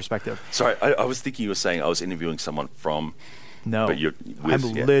editing perspective. Sorry, I was thinking you were saying I was interviewing someone from... No, but I'm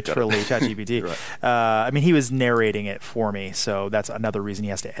literally ChatGPT. Right. I mean, he was narrating it for me, so that's another reason he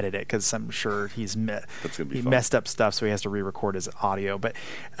has to edit it because I'm sure he messed up stuff, so he has to re-record his audio. But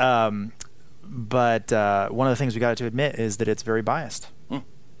one of the things we got to admit is that it's very biased,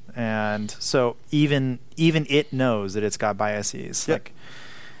 and so even it knows that it's got biases. Yep.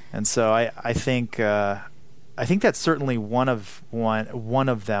 And so I think that's certainly one of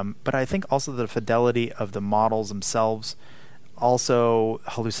them. But I think also the fidelity of the models themselves. Also,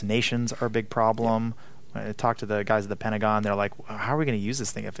 hallucinations are a big problem. Yeah. I talked to the guys at the Pentagon. They're like, how are we going to use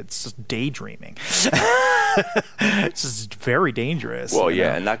this thing if it's just daydreaming? It's just very dangerous. Well,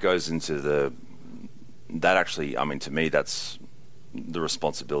 yeah, and that goes into that actually, I mean, to me, that's the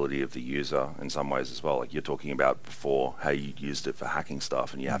responsibility of the user in some ways as well. Like you're talking about before, how you used it for hacking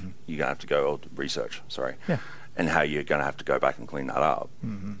stuff, and you're going to have to go research, and how you're going to have to go back and clean that up.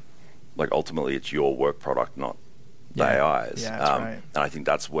 Mm-hmm. Like ultimately, it's your work product, not the AI's. Yeah, that's right. And I think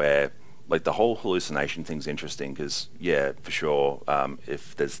that's where, like, the whole hallucination thing's interesting because, yeah, for sure,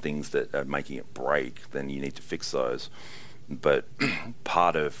 if there's things that are making it break, then you need to fix those. But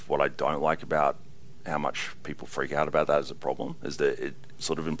part of what I don't like about how much people freak out about that as a problem is that it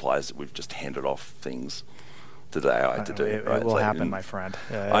sort of implies that we've just handed off things to the AI to do. It will happen, my friend.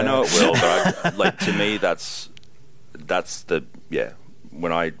 I know it will, but to me, that's the,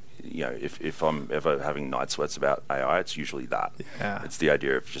 when I, if I'm ever having night sweats about AI, it's usually that. Yeah. It's the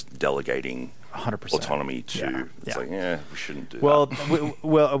idea of just delegating 100% autonomy to, like, we shouldn't do that.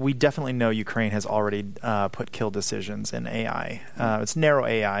 Well, we definitely know Ukraine has already put kill decisions in AI. It's narrow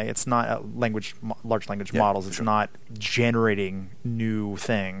AI. It's not large language models. It's not generating new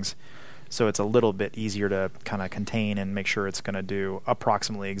things. So it's a little bit easier to kind of contain and make sure it's going to do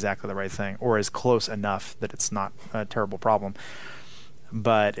approximately exactly the right thing, or is close enough that it's not a terrible problem.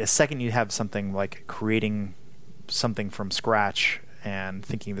 But a second you have something like creating something from scratch and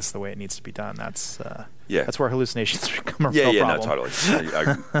thinking this is the way it needs to be done, that's where hallucinations become a real problem. No, totally.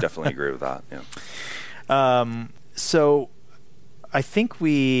 I definitely agree with that. Yeah. So I think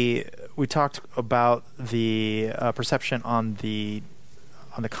we talked about the perception on the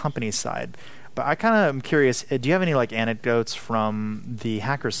company side, but I kind of am curious. Do you have any like anecdotes from the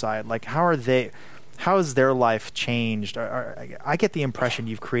hacker side? Like, how has their life changed? I get the impression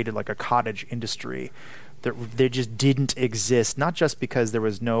you've created like a cottage industry that they just didn't exist, not just because there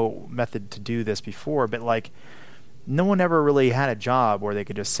was no method to do this before, but like no one ever really had a job where they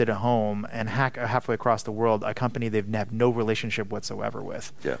could just sit at home and hack halfway across the world a company they've have no relationship whatsoever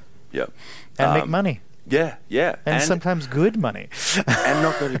with. Yeah. And make money. Yeah. And sometimes good money. And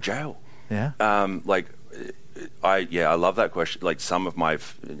not go to jail. Yeah. I love that question. Like some of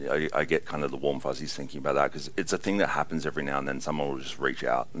I get kind of the warm fuzzies thinking about that because it's a thing that happens every now and then. Someone will just reach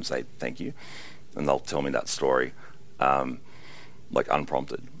out and say thank you, and they'll tell me that story, like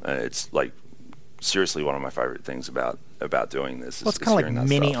unprompted. And it's like seriously one of my favorite things about doing this. Well, it's kind of like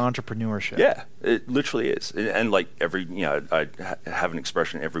mini entrepreneurship. Yeah, it literally is. And like every, I have an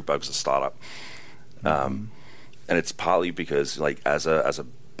expression: every bug's a startup. And it's partly because like as a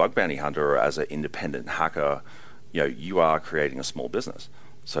bug bounty hunter or as an independent hacker, you are creating a small business.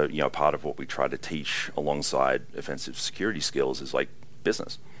 So, part of what we try to teach alongside offensive security skills is like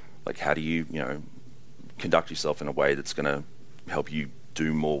business. Like how do you, conduct yourself in a way that's going to help you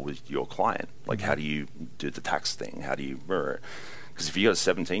do more with your client? Like how do you do the tax thing? How do you, because if you got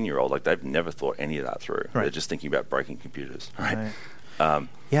a 17-year-old, like they've never thought any of that through. Right. They're just thinking about breaking computers. Right.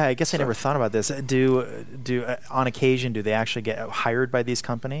 I guess I never thought about this. On occasion, do they actually get hired by these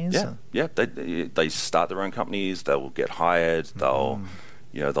companies? Yeah. They start their own companies. They will get hired. They'll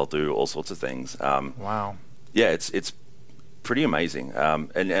do all sorts of things. Wow. Yeah, it's pretty amazing.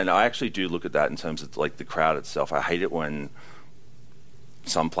 And I actually do look at that in terms of like the crowd itself. I hate it when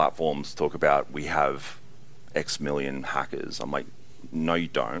some platforms talk about we have X million hackers. I'm like, no, you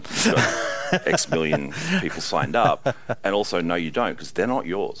don't. You've got X million people signed up. And also, no, you don't, because they're not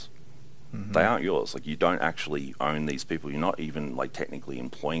yours. Mm-hmm. They aren't yours. Like, you don't actually own these people. You're not even, like, technically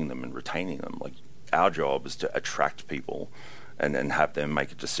employing them and retaining them. Like, our job is to attract people and then have them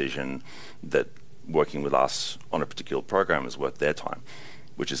make a decision that working with us on a particular program is worth their time,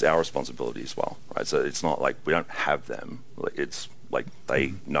 which is our responsibility as well, right? So it's not like we don't have them. Like, it's like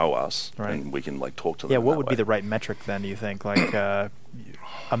they know us, Right. and we can like talk to them. Yeah, in what that would way. be the right metric then, do you think? Like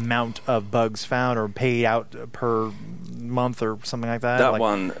amount of bugs found or paid out per month or something like that? That Like,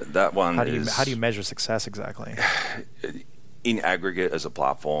 one how is... do you measure success exactly? In aggregate as a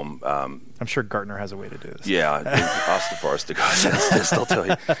platform, I'm sure Gartner has a way to do this. yeah, ask the Forrester guys, they'll tell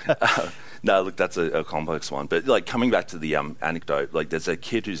you. No, look, that's a complex one. But like coming back to the anecdote, like there's a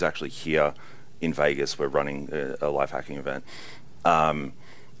kid who's actually here in Vegas. We're running a life hacking event,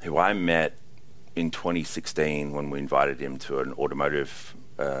 who I met in 2016 when we invited him to an automotive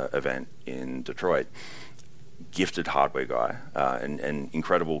event in Detroit. Gifted hardware guy, and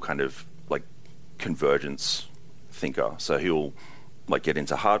incredible kind of like convergence thinker. So he'll like get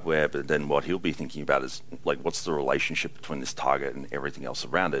into hardware, but then what he'll be thinking about is like, what's the relationship between this target and everything else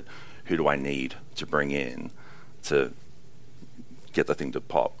around it? Who do I need to bring in to get the thing to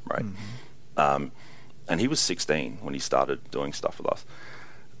pop, right? And he was 16 when he started doing stuff with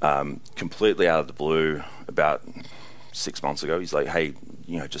us. Completely out of the blue, about 6 months ago, he's like, hey,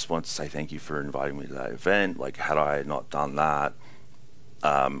 just wanted to say thank you for inviting me to that event. Like, had I not done that,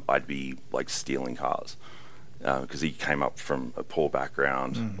 I'd be like stealing cars. Because he came up from a poor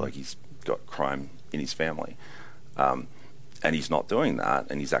background, like he's got crime in his family. And he's not doing that,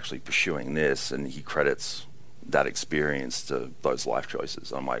 and he's actually pursuing this, and he credits that experience to those life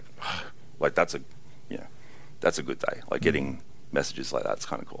choices. I'm like, that's a good day. Like getting messages like that's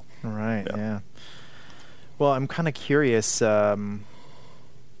kind of cool. Right, yeah. Well, I'm kind of curious. I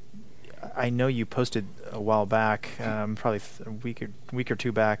know you posted a while back, probably a week or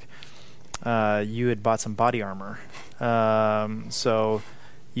two back, you had bought some body armor. So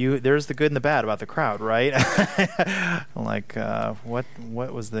there's the good and the bad about the crowd, right? Like, what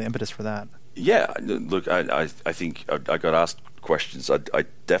was the impetus for that? Yeah, look, I think I got asked questions. I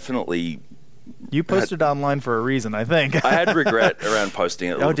definitely... You posted online for a reason, I think. I had regret around posting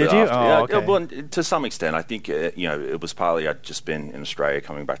it a little bit did you? after. Oh, okay. Well, to some extent. I think, it was partly I'd just been in Australia,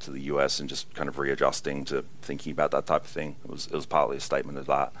 coming back to the US and just kind of readjusting to thinking about that type of thing. It was partly a statement of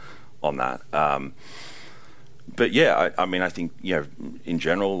that on that. But yeah, I mean, I think, in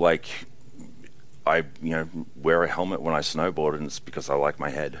general, like, I, wear a helmet when I snowboard, and it's because I like my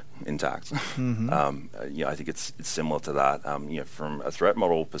head intact. I think it's similar to that. From a threat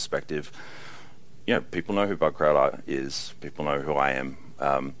model perspective, people know who BugCrowd is. People know who I am.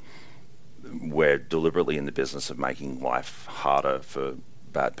 We're deliberately in the business of making life harder for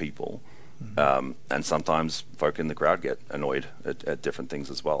bad people. And sometimes folk in the crowd get annoyed at different things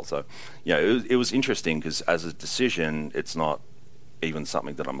as well. So, it was interesting because as a decision, it's not even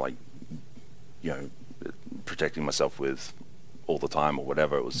something that I'm like, protecting myself with all the time or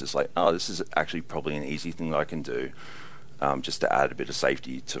whatever. It was just like, oh, this is actually probably an easy thing that I can do, just to add a bit of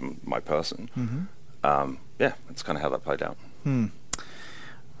safety to my person. That's kind of how that played out.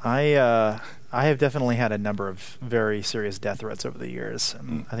 I have definitely had a number of very serious death threats over the years.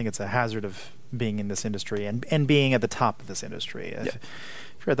 I think it's a hazard of being in this industry and being at the top of this industry. If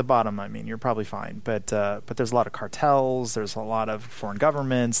you're at the bottom, I mean, you're probably fine. But there's a lot of cartels. There's a lot of foreign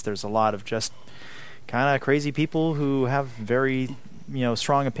governments. There's a lot of just kind of crazy people who have very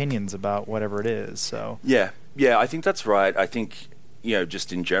strong opinions about whatever it is. So yeah, I think that's right. I think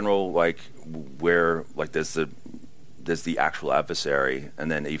just in general, like where like there's the actual adversary, and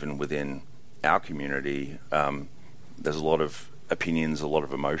then even within our community, there's a lot of opinions, a lot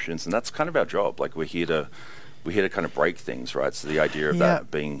of emotions, and that's kind of our job. Like we're here to kind of break things, right? So the idea of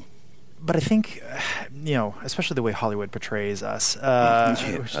that being... But I think, especially the way Hollywood portrays us,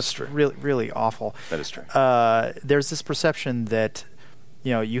 which is true. Really, really awful. That is true. There's this perception that,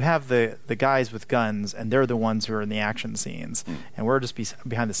 you have the guys with guns, and they're the ones who are in the action scenes, and we're just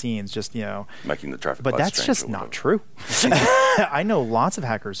behind the scenes, just making the traffic. But that's just not true. I know lots of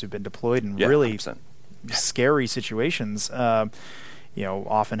hackers who've been deployed in really 100%. Scary situations.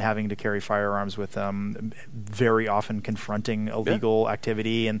 Often having to carry firearms with them, very often confronting illegal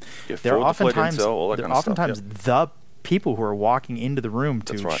activity, and they're oftentimes the people who are walking into the room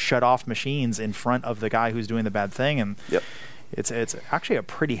to shut off machines in front of the guy who's doing the bad thing, and it's actually a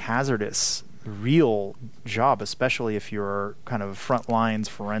pretty hazardous, real job, especially if you're kind of front lines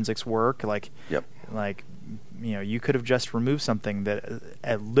forensics work. You could have just removed something that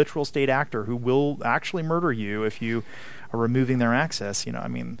a literal state actor who will actually murder you if you are removing their access. I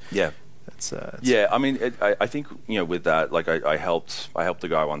mean, I mean, I think with that, like I helped a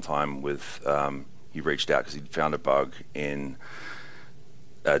guy one time with. He reached out because he'd found a bug in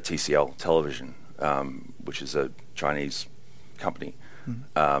TCL Television, which is a Chinese company,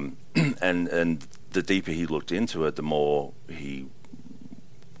 and the deeper he looked into it, the more he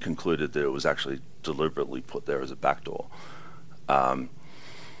concluded that it was actually deliberately put there as a backdoor. I'm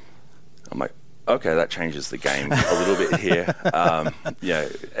like, okay, that changes the game a little bit here.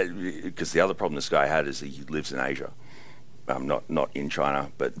 Because the other problem this guy had is that he lives in Asia, not in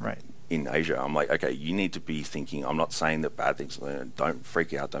China, but in Asia. I'm like, okay, you need to be thinking. I'm not saying that bad things. Don't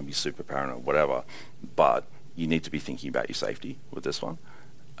freak out. Don't be super paranoid, whatever. But you need to be thinking about your safety with this one,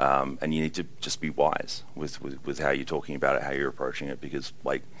 and you need to just be wise with how you're talking about it, how you're approaching it, because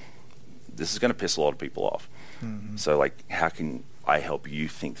like this is going to piss a lot of people off. Mm-hmm. So like, how can I help you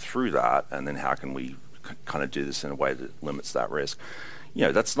think through that, and then how can we kind of do this in a way that limits that risk?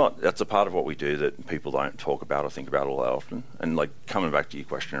 That's a part of what we do that people don't talk about or think about all that often. And like, coming back to your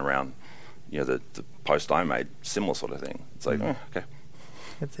question around, the post I made, similar sort of thing. It's like, okay,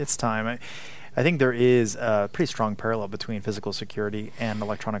 it's time. I think there is a pretty strong parallel between physical security and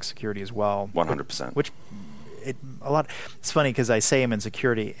electronic security as well. 100%. It's funny because I say I'm in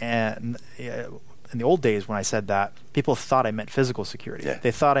security, and in the old days when I said that, people thought I meant physical security. Yeah.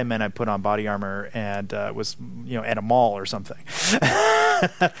 They thought I meant I put on body armor and was at a mall or something.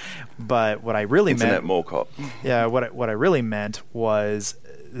 But what I really Internet mall cop. Yeah, what I really meant was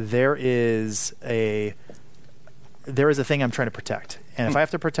there is a thing I'm trying to protect. And if I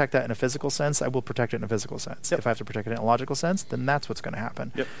have to protect that in a physical sense, I will protect it in a physical sense. Yep. If I have to protect it in a logical sense, then that's what's going to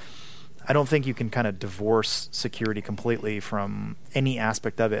happen. Yep. I don't think you can kind of divorce security completely from any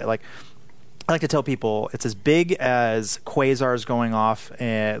aspect of it. Like, I like to tell people it's as big as quasars going off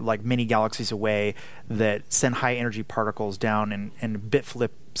like mini galaxies away that send high energy particles down and bit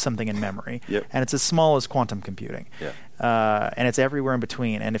flip something in memory. Yep. And it's as small as quantum computing. Yeah. And it's everywhere in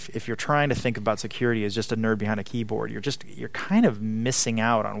between. And if you're trying to think about security as just a nerd behind a keyboard, you're kind of missing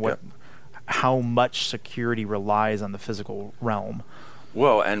out on how much security relies on the physical realm.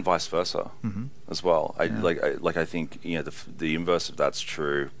 Well, and vice versa as well. I think the inverse of that's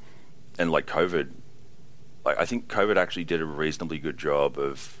true. And like COVID, I think COVID actually did a reasonably good job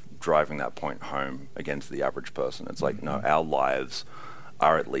of driving that point home again to the average person. It's like, no, our lives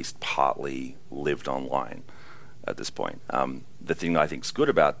are at least partly lived online at this point. The thing that I think is good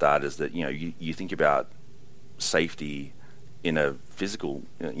about that is that, you think about safety in a physical,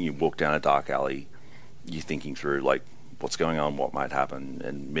 you walk down a dark alley, you're thinking through like what's going on, what might happen,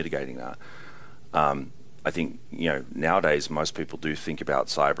 and mitigating that. I think, nowadays most people do think about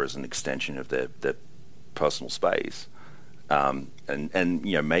cyber as an extension of their personal space. And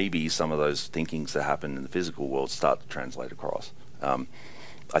maybe some of those thinkings that happen in the physical world start to translate across.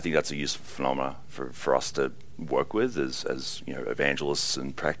 I think that's a useful phenomena for us to work with as evangelists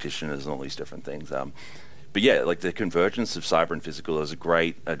and practitioners and all these different things. But yeah, like the convergence of cyber and physical is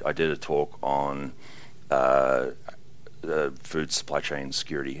I did a talk on food supply chain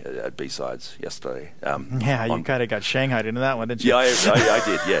security at B-Sides yesterday. You kind of got shanghaied into that one, didn't you? Yeah, I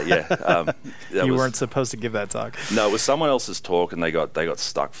did. Yeah. You weren't supposed to give that talk. No, it was someone else's talk, and they got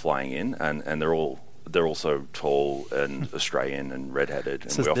stuck flying in, and they're also tall and Australian and redheaded.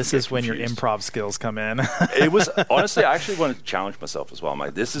 And this is when your improv skills come in. It was honestly, I actually wanted to challenge myself as well. I'm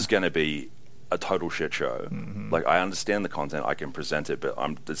like, this is going to be a total shit show. Mm-hmm. Like, I understand the content, I can present it, but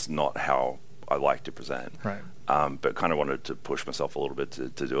it's not how I like to present. Right. But kind of wanted to push myself a little bit to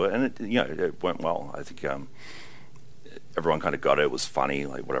do it, and it went well. I think everyone kind of got it. It was funny,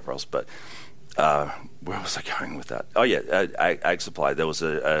 like whatever else. But where was I going with that? Oh yeah, Ag Supply. There was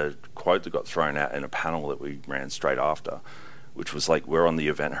a quote that got thrown out in a panel that we ran straight after, which was like, we're on the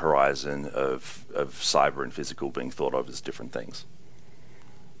event horizon of cyber and physical being thought of as different things.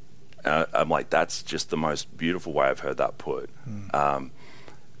 I'm like, that's just the most beautiful way I've heard that put.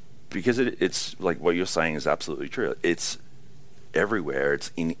 Because it's like what you're saying is absolutely true. It's everywhere.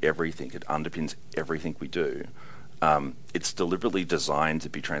 It's in everything. It underpins everything we do. It's deliberately designed to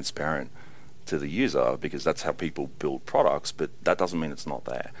be transparent to the user because that's how people build products, but that doesn't mean it's not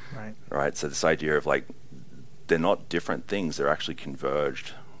there. Right? So this idea of like, they're not different things. They're actually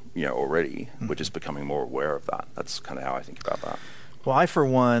converged, already. We're just becoming more aware of that. That's kind of how I think about that. Well, I, for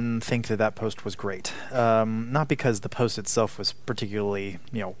one, think that post was great. Not because the post itself was particularly,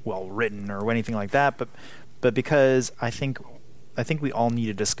 well written or anything like that, but because I think we all need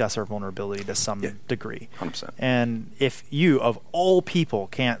to discuss our vulnerability to some degree. 100%. And if you, of all people,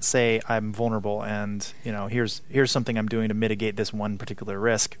 can't say I'm vulnerable and here's something I'm doing to mitigate this one particular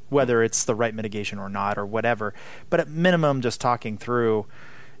risk, whether it's the right mitigation or not or whatever, but at minimum, just talking through,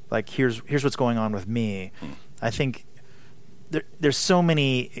 like here's what's going on with me. I think there's so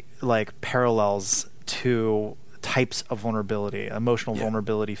many like parallels to types of vulnerability: emotional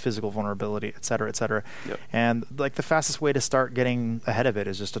vulnerability, physical vulnerability, et cetera, et cetera. Yep. And like the fastest way to start getting ahead of it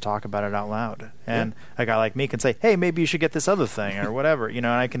is just to talk about it out loud. And a guy like me can say, hey, maybe you should get this other thing or whatever, and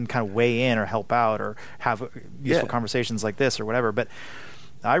I can kind of weigh in or help out or have useful conversations like this or whatever. But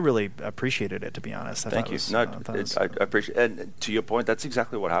I really appreciated it, to be honest. Thank you. I appreciate it. And to your point, that's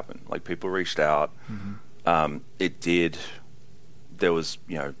exactly what happened. Like, people reached out. There was,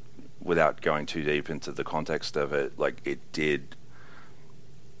 without going too deep into the context of it, I did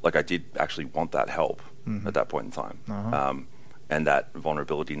actually want that help at that point in time. And that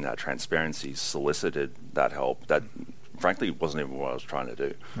vulnerability and that transparency solicited that help. That, frankly, wasn't even what I was trying to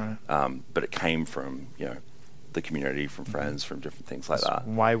do. Right. But it came from, the community, from friends, from different things like that.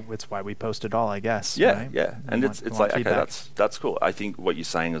 It's why we post it all, I guess. Yeah, right? yeah. And it's like, okay, that's cool. I think what you're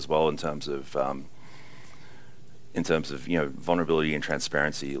saying as well in terms of vulnerability and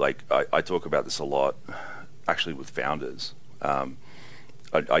transparency, like I talk about this a lot, actually, with founders.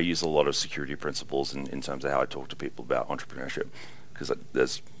 I use a lot of security principles in terms of how I talk to people about entrepreneurship, because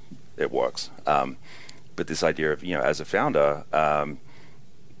it works. But this idea of, as a founder,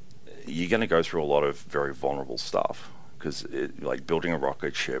 you're going to go through a lot of very vulnerable stuff, because like building a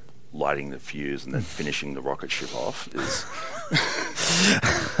rocket ship, lighting the fuse, and then finishing the rocket ship off is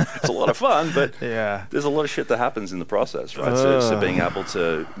it's a lot of fun, but there's a lot of shit that happens in the process, right? So being able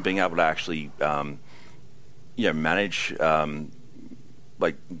to actually manage,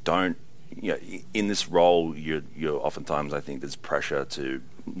 in this role, you're oftentimes, I think there's pressure to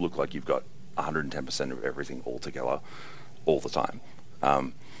look like you've got 110% of everything all together all the time.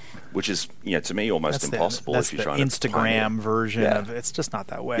 Which is, to me, almost impossible if you're trying to... That's the Instagram version of it. It's just not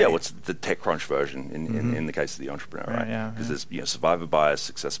that way. Yeah, well, it's the TechCrunch version in the case of the entrepreneur, right? Yeah, because there's survivor bias,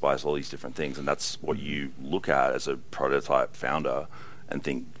 success bias, all these different things, and that's what you look at as a prototype founder and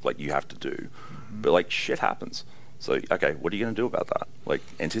think, like, you have to do. But, like, shit happens. So, okay, what are you going to do about that? Like,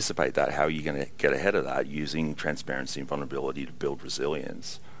 anticipate that. How are you going to get ahead of that using transparency and vulnerability to build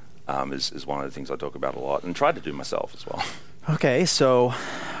resilience is one of the things I talk about a lot, and try to do myself as well. Okay, so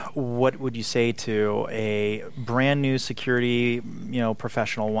what would you say to a brand new security,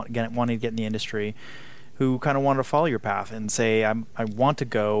 professional wanting to get in the industry, who kind of wanted to follow your path and say, I want to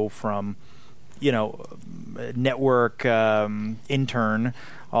go from, network intern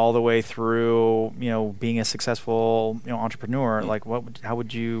all the way through, being a successful, entrepreneur? Like, what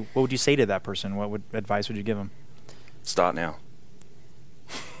would you say to that person? What advice would you give them? Start now.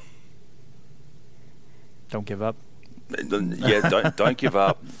 Don't give up. Yeah, don't give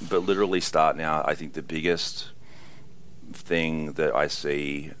up, but literally start now. I think the biggest thing that I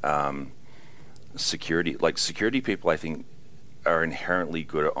see, security people, I think, are inherently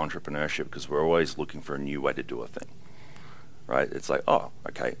good at entrepreneurship, because we're always looking for a new way to do a thing, right? It's like, oh,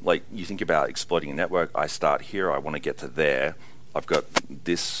 okay, like you think about exploiting a network. I start here, I want to get to there. I've got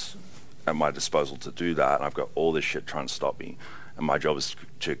this at my disposal to do that, and I've got all this shit trying to stop me, and my job is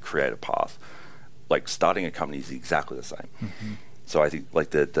to create a path. Like, starting a company is exactly the same. So I think, like,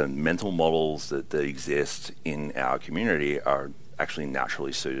 the mental models that exist in our community are actually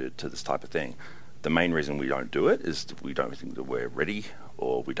naturally suited to this type of thing. The main reason we don't do it is we don't think that we're ready,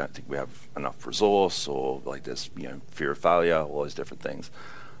 or we don't think we have enough resource, or like there's fear of failure, all those different things.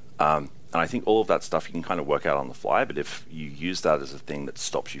 And I think all of that stuff you can kind of work out on the fly, but if you use that as a thing that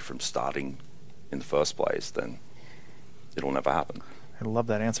stops you from starting in the first place, then it'll never happen. I love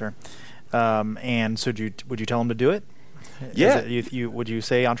that answer. And so would you tell them to do it? Yeah. Would you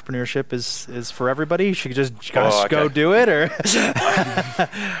say entrepreneurship is for everybody? You should just go do it, or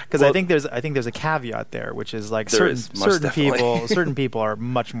because I think there's a caveat there, which is like certain people are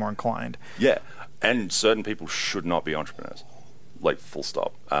much more inclined. Yeah, and certain people should not be entrepreneurs, like, full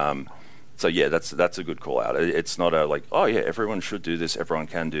stop. So yeah, that's a good call out. It's not a like, oh yeah, everyone should do this, everyone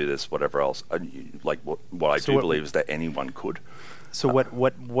can do this, whatever else. Like what I do believe is that anyone could. So what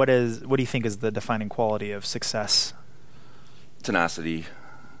do you think is the defining quality of success? Tenacity,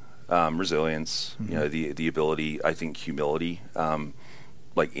 resilience, the ability, I think humility,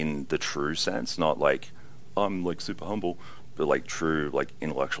 like in the true sense, not like I'm like super humble, but like true, like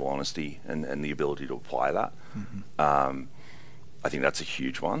intellectual honesty and the ability to apply that. I think that's a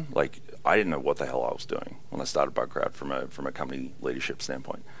huge one. Like, I didn't know what the hell I was doing when I started BugCrowd from a company leadership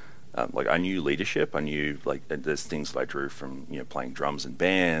standpoint. Like, I knew leadership. I knew, like, there's things that I drew from, playing drums in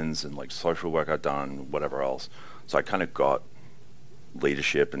bands and, like, social work I'd done, whatever else. So I kind of got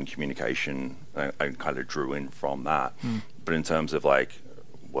leadership and communication, I kind of drew in from that. But in terms of, like,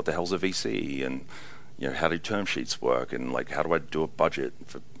 what the hell's a VC, and, how do term sheets work, and, like, how do I do a budget,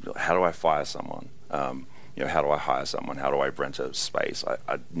 how do I fire someone? how do I hire someone? How do I rent a space?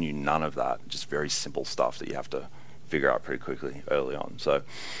 I knew none of that. Just very simple stuff that you have to figure out pretty quickly early on. So,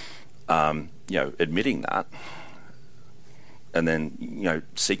 admitting that, and then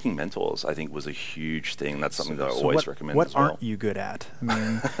seeking mentors, I think was a huge thing. That's something that I always recommend. What as well. aren't you good at?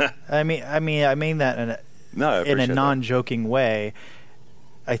 I mean that in a non-joking way.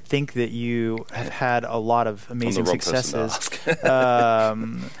 I think that you have had a lot of amazing successes.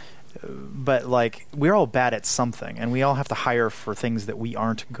 But like, we're all bad at something, and we all have to hire for things that we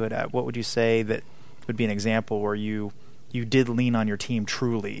aren't good at. What would you say that would be an example where you did lean on your team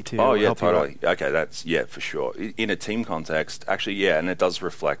truly to help totally. you out? Okay, that's for sure. In a team context, actually, and it does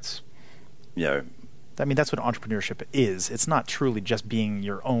reflect, I mean, that's what entrepreneurship is. It's not truly just being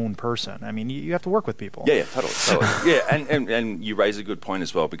your own person. I mean, you have to work with people. Yeah, totally. Yeah, and you raise a good point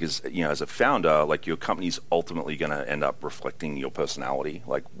as well, because as a founder, like, your company's ultimately going to end up reflecting your personality,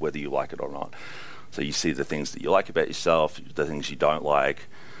 like whether you like it or not. So you see the things that you like about yourself, the things you don't like,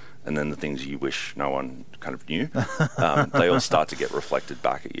 and then the things you wish no one kind of knew. They all start to get reflected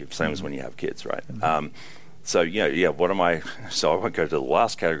back at you. Same as when you have kids, right? So what am I? So I won't go to the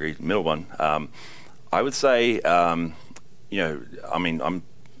last category, middle one. I would say, I'm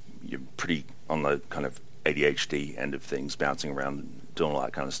pretty on the kind of ADHD end of things, bouncing around, doing all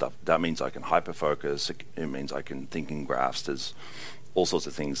that kind of stuff. That means I can hyper-focus. It means I can think in graphs. There's all sorts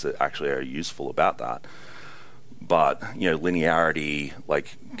of things that actually are useful about that. But, linearity,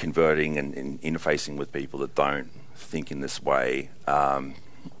 like converting and interfacing with people that don't think in this way, on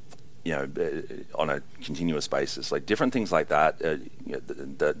a continuous basis, like different things like that.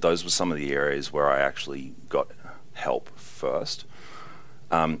 Those were some of the areas where I actually got help first,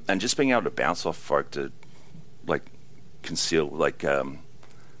 and just being able to bounce off folk to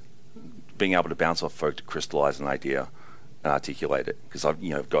being able to bounce off folk to crystallize an idea and articulate it, because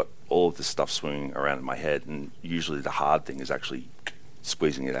I've got all of this stuff swimming around in my head, and usually the hard thing is actually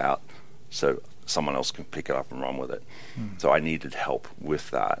squeezing it out so someone else can pick it up and run with it. So I needed help with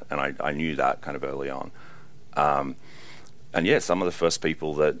that, and I knew that kind of early on. And some of the first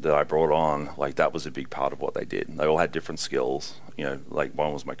people that I brought on, like, that was a big part of what they did. They all had different skills. Like,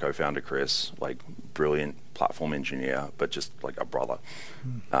 one was my co-founder, Chris, like, brilliant platform engineer, but just like a brother.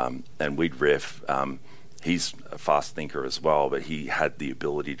 And we'd riff. He's a fast thinker as well, but he had the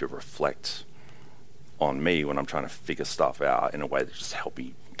ability to reflect on me when I'm trying to figure stuff out in a way that just helped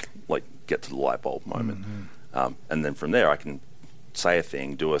me, like, get to the light bulb moment. And then from there, I can say a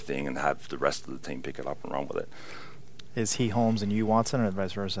thing, do a thing, and have the rest of the team pick it up and run with it. Is he Holmes and you Watson, or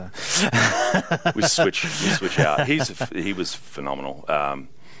vice versa? we switch out. He was phenomenal.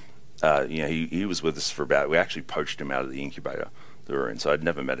 He was with us we actually poached him out of the incubator that we were in, so I'd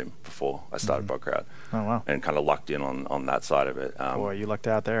never met him before I started BugCrowd. Oh, wow. And kind of lucked in on that side of it. Boy, you lucked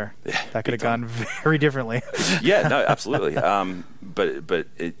out there. Yeah, that could have gone very differently. Yeah, no, absolutely. But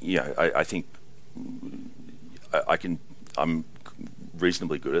I think I'm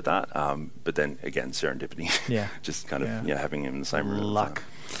reasonably good at that. But then again, serendipity. Yeah. Just kind of having him in the same room. Luck.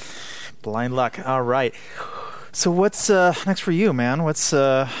 Blind luck. All right. So what's next for you, man? What's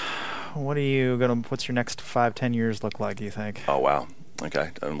your next 5-10 years look like, do you think? Oh, wow. Okay.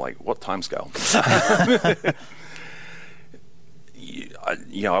 I'm like, what time scale? I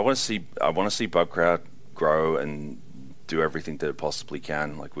want to see BugCrowd grow and do everything that it possibly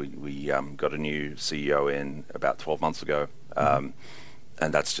can. Like, we got a new CEO in about 12 months ago, and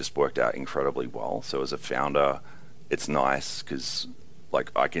that's just worked out incredibly well. So as a founder, it's nice because,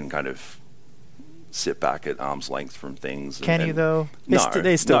 like, I can kind of sit back at arm's length from things. Can you though?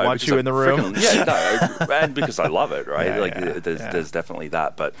 They still want you in the room. And because I love it, right? There's definitely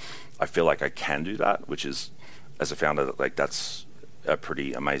that, but I feel like I can do that, which is, as a founder, like, that's a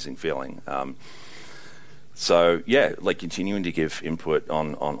pretty amazing feeling. So like, continuing to give input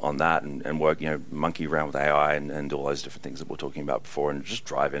on that and work, monkey around with AI and all those different things that we're talking about before, and just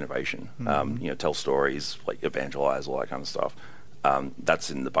drive innovation. Tell stories, like, evangelize, all that kind of stuff. That's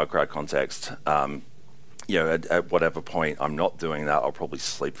in the BugCrowd context. At whatever point I'm not doing that, I'll probably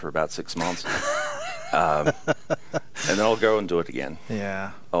sleep for about 6 months. And then I'll go and do it again.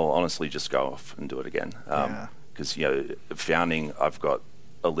 Yeah. I'll honestly just go off and do it again. Because, founding, I've got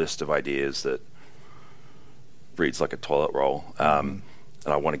a list of ideas that reads like a toilet roll. And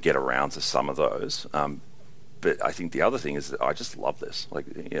I want to get around to some of those. But I think the other thing is that I just love this. Like,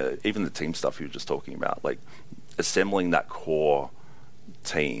 even the team stuff you were just talking about, like, assembling that core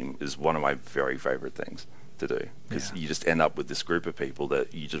team is one of my very favorite things to do, because you just end up with this group of people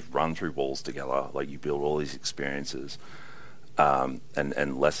that you just run through walls together. Like, you build all these experiences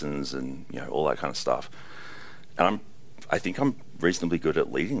and lessons and all that kind of stuff. And I think I'm reasonably good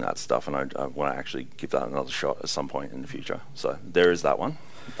at leading that stuff, and I want to actually give that another shot at some point in the future. So there is that one.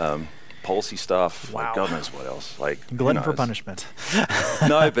 Policy stuff. Wow. Like God knows what else. Like glutton for punishment.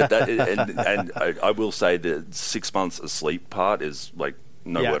 No, but that and I will say the 6 months asleep part is like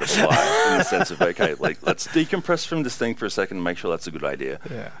nowhere to fly in the sense of, okay, like let's decompress from this thing for a second and make sure that's a good idea.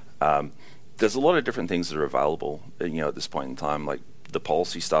 Yeah. There's a lot of different things that are available, at this point in time. Like the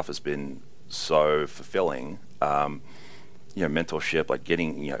policy stuff has been so fulfilling. Mentorship, like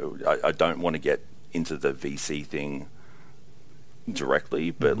getting, I don't want to get into the VC thing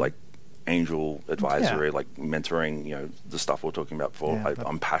directly, but like angel advisory, like mentoring, the stuff we we're talking about before. Yeah,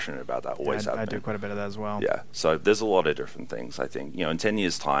 I'm passionate about that. Always have been. I do quite a bit of that as well. Yeah. So there's a lot of different things. I think, in 10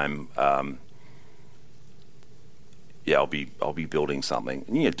 years' time, I'll be building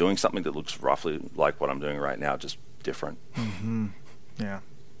something, doing something that looks roughly like what I'm doing right now, just different. Mm-hmm. Yeah.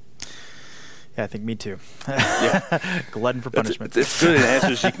 Yeah, I think me too. Yeah. Glutton for punishment. It's good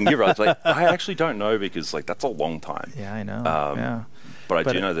answers you can give. Right? Like, I actually don't know because that's a long time. Yeah, I know. But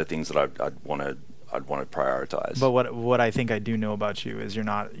I do know the things that I'd want to prioritize. But what I think I do know about you is you're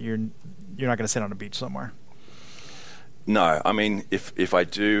not going to sit on a beach somewhere. No, I mean if I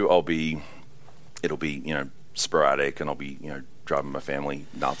do, it'll be sporadic, and I'll be driving my family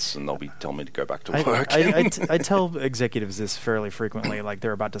nuts, and they'll be telling me to go back to work. I tell executives this fairly frequently. Like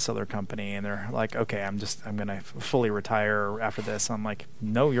they're about to sell their company, and they're like, "Okay, I'm going to fully retire after this." I'm like,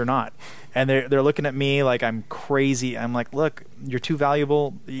 "No, you're not." And they're looking at me like I'm crazy. I'm like, "Look, you're too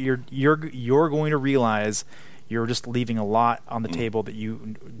valuable. You're going to realize you're just leaving a lot on the table that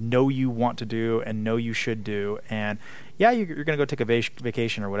you know you want to do and know you should do. And yeah, you're going to go take a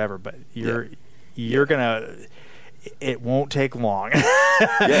vacation or whatever, but you're gonna." It won't take long.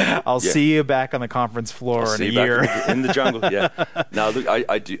 I'll see you back on the conference floor in a year. In the jungle, yeah. Now, look,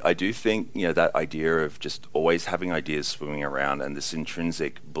 I do think, that idea of just always having ideas swimming around and this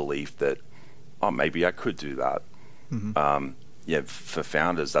intrinsic belief that, maybe I could do that. Mm-hmm. For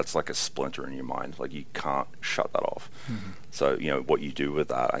founders, that's like a splinter in your mind. Like you can't shut that off. Mm-hmm. So, what you do with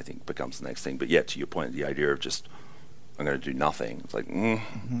that, I think, becomes the next thing. But to your point, the idea of just, I'm going to do nothing. It's like,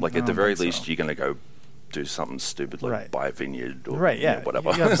 like at the very least, you're going to go do something stupid like buy a vineyard or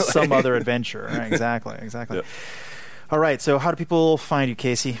whatever. You have some other adventure. Right, exactly. Yep. All right, so how do people find you,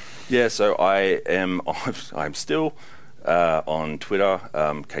 Casey? Yeah, so I'm still on Twitter,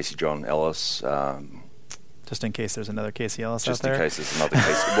 Casey John Ellis. Just in case there's another Casey Ellis out there? Just in case there's another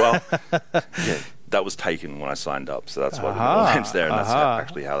Casey. Well, that was taken when I signed up, so that's why the name's there, and that's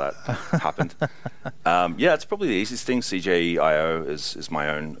actually how that happened. It's probably the easiest thing. CJEIO is my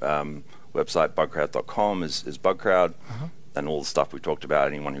own website. BugCrowd.com is BugCrowd, and all the stuff we talked about.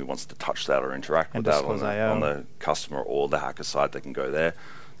 Anyone who wants to touch that or interact with that on the customer or the hacker side, they can go there.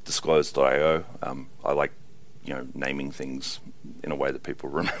 Disclose.io. I like naming things in a way that people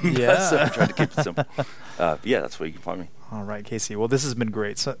remember. So I'm trying to keep it simple. That's where you can find me. All right, Casey. Well, this has been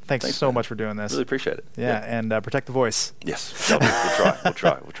great. So thanks so much for doing this. Really appreciate it. And protect the voice. Yes, we'll try.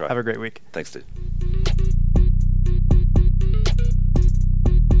 We'll try. Have a great week. Thanks, dude.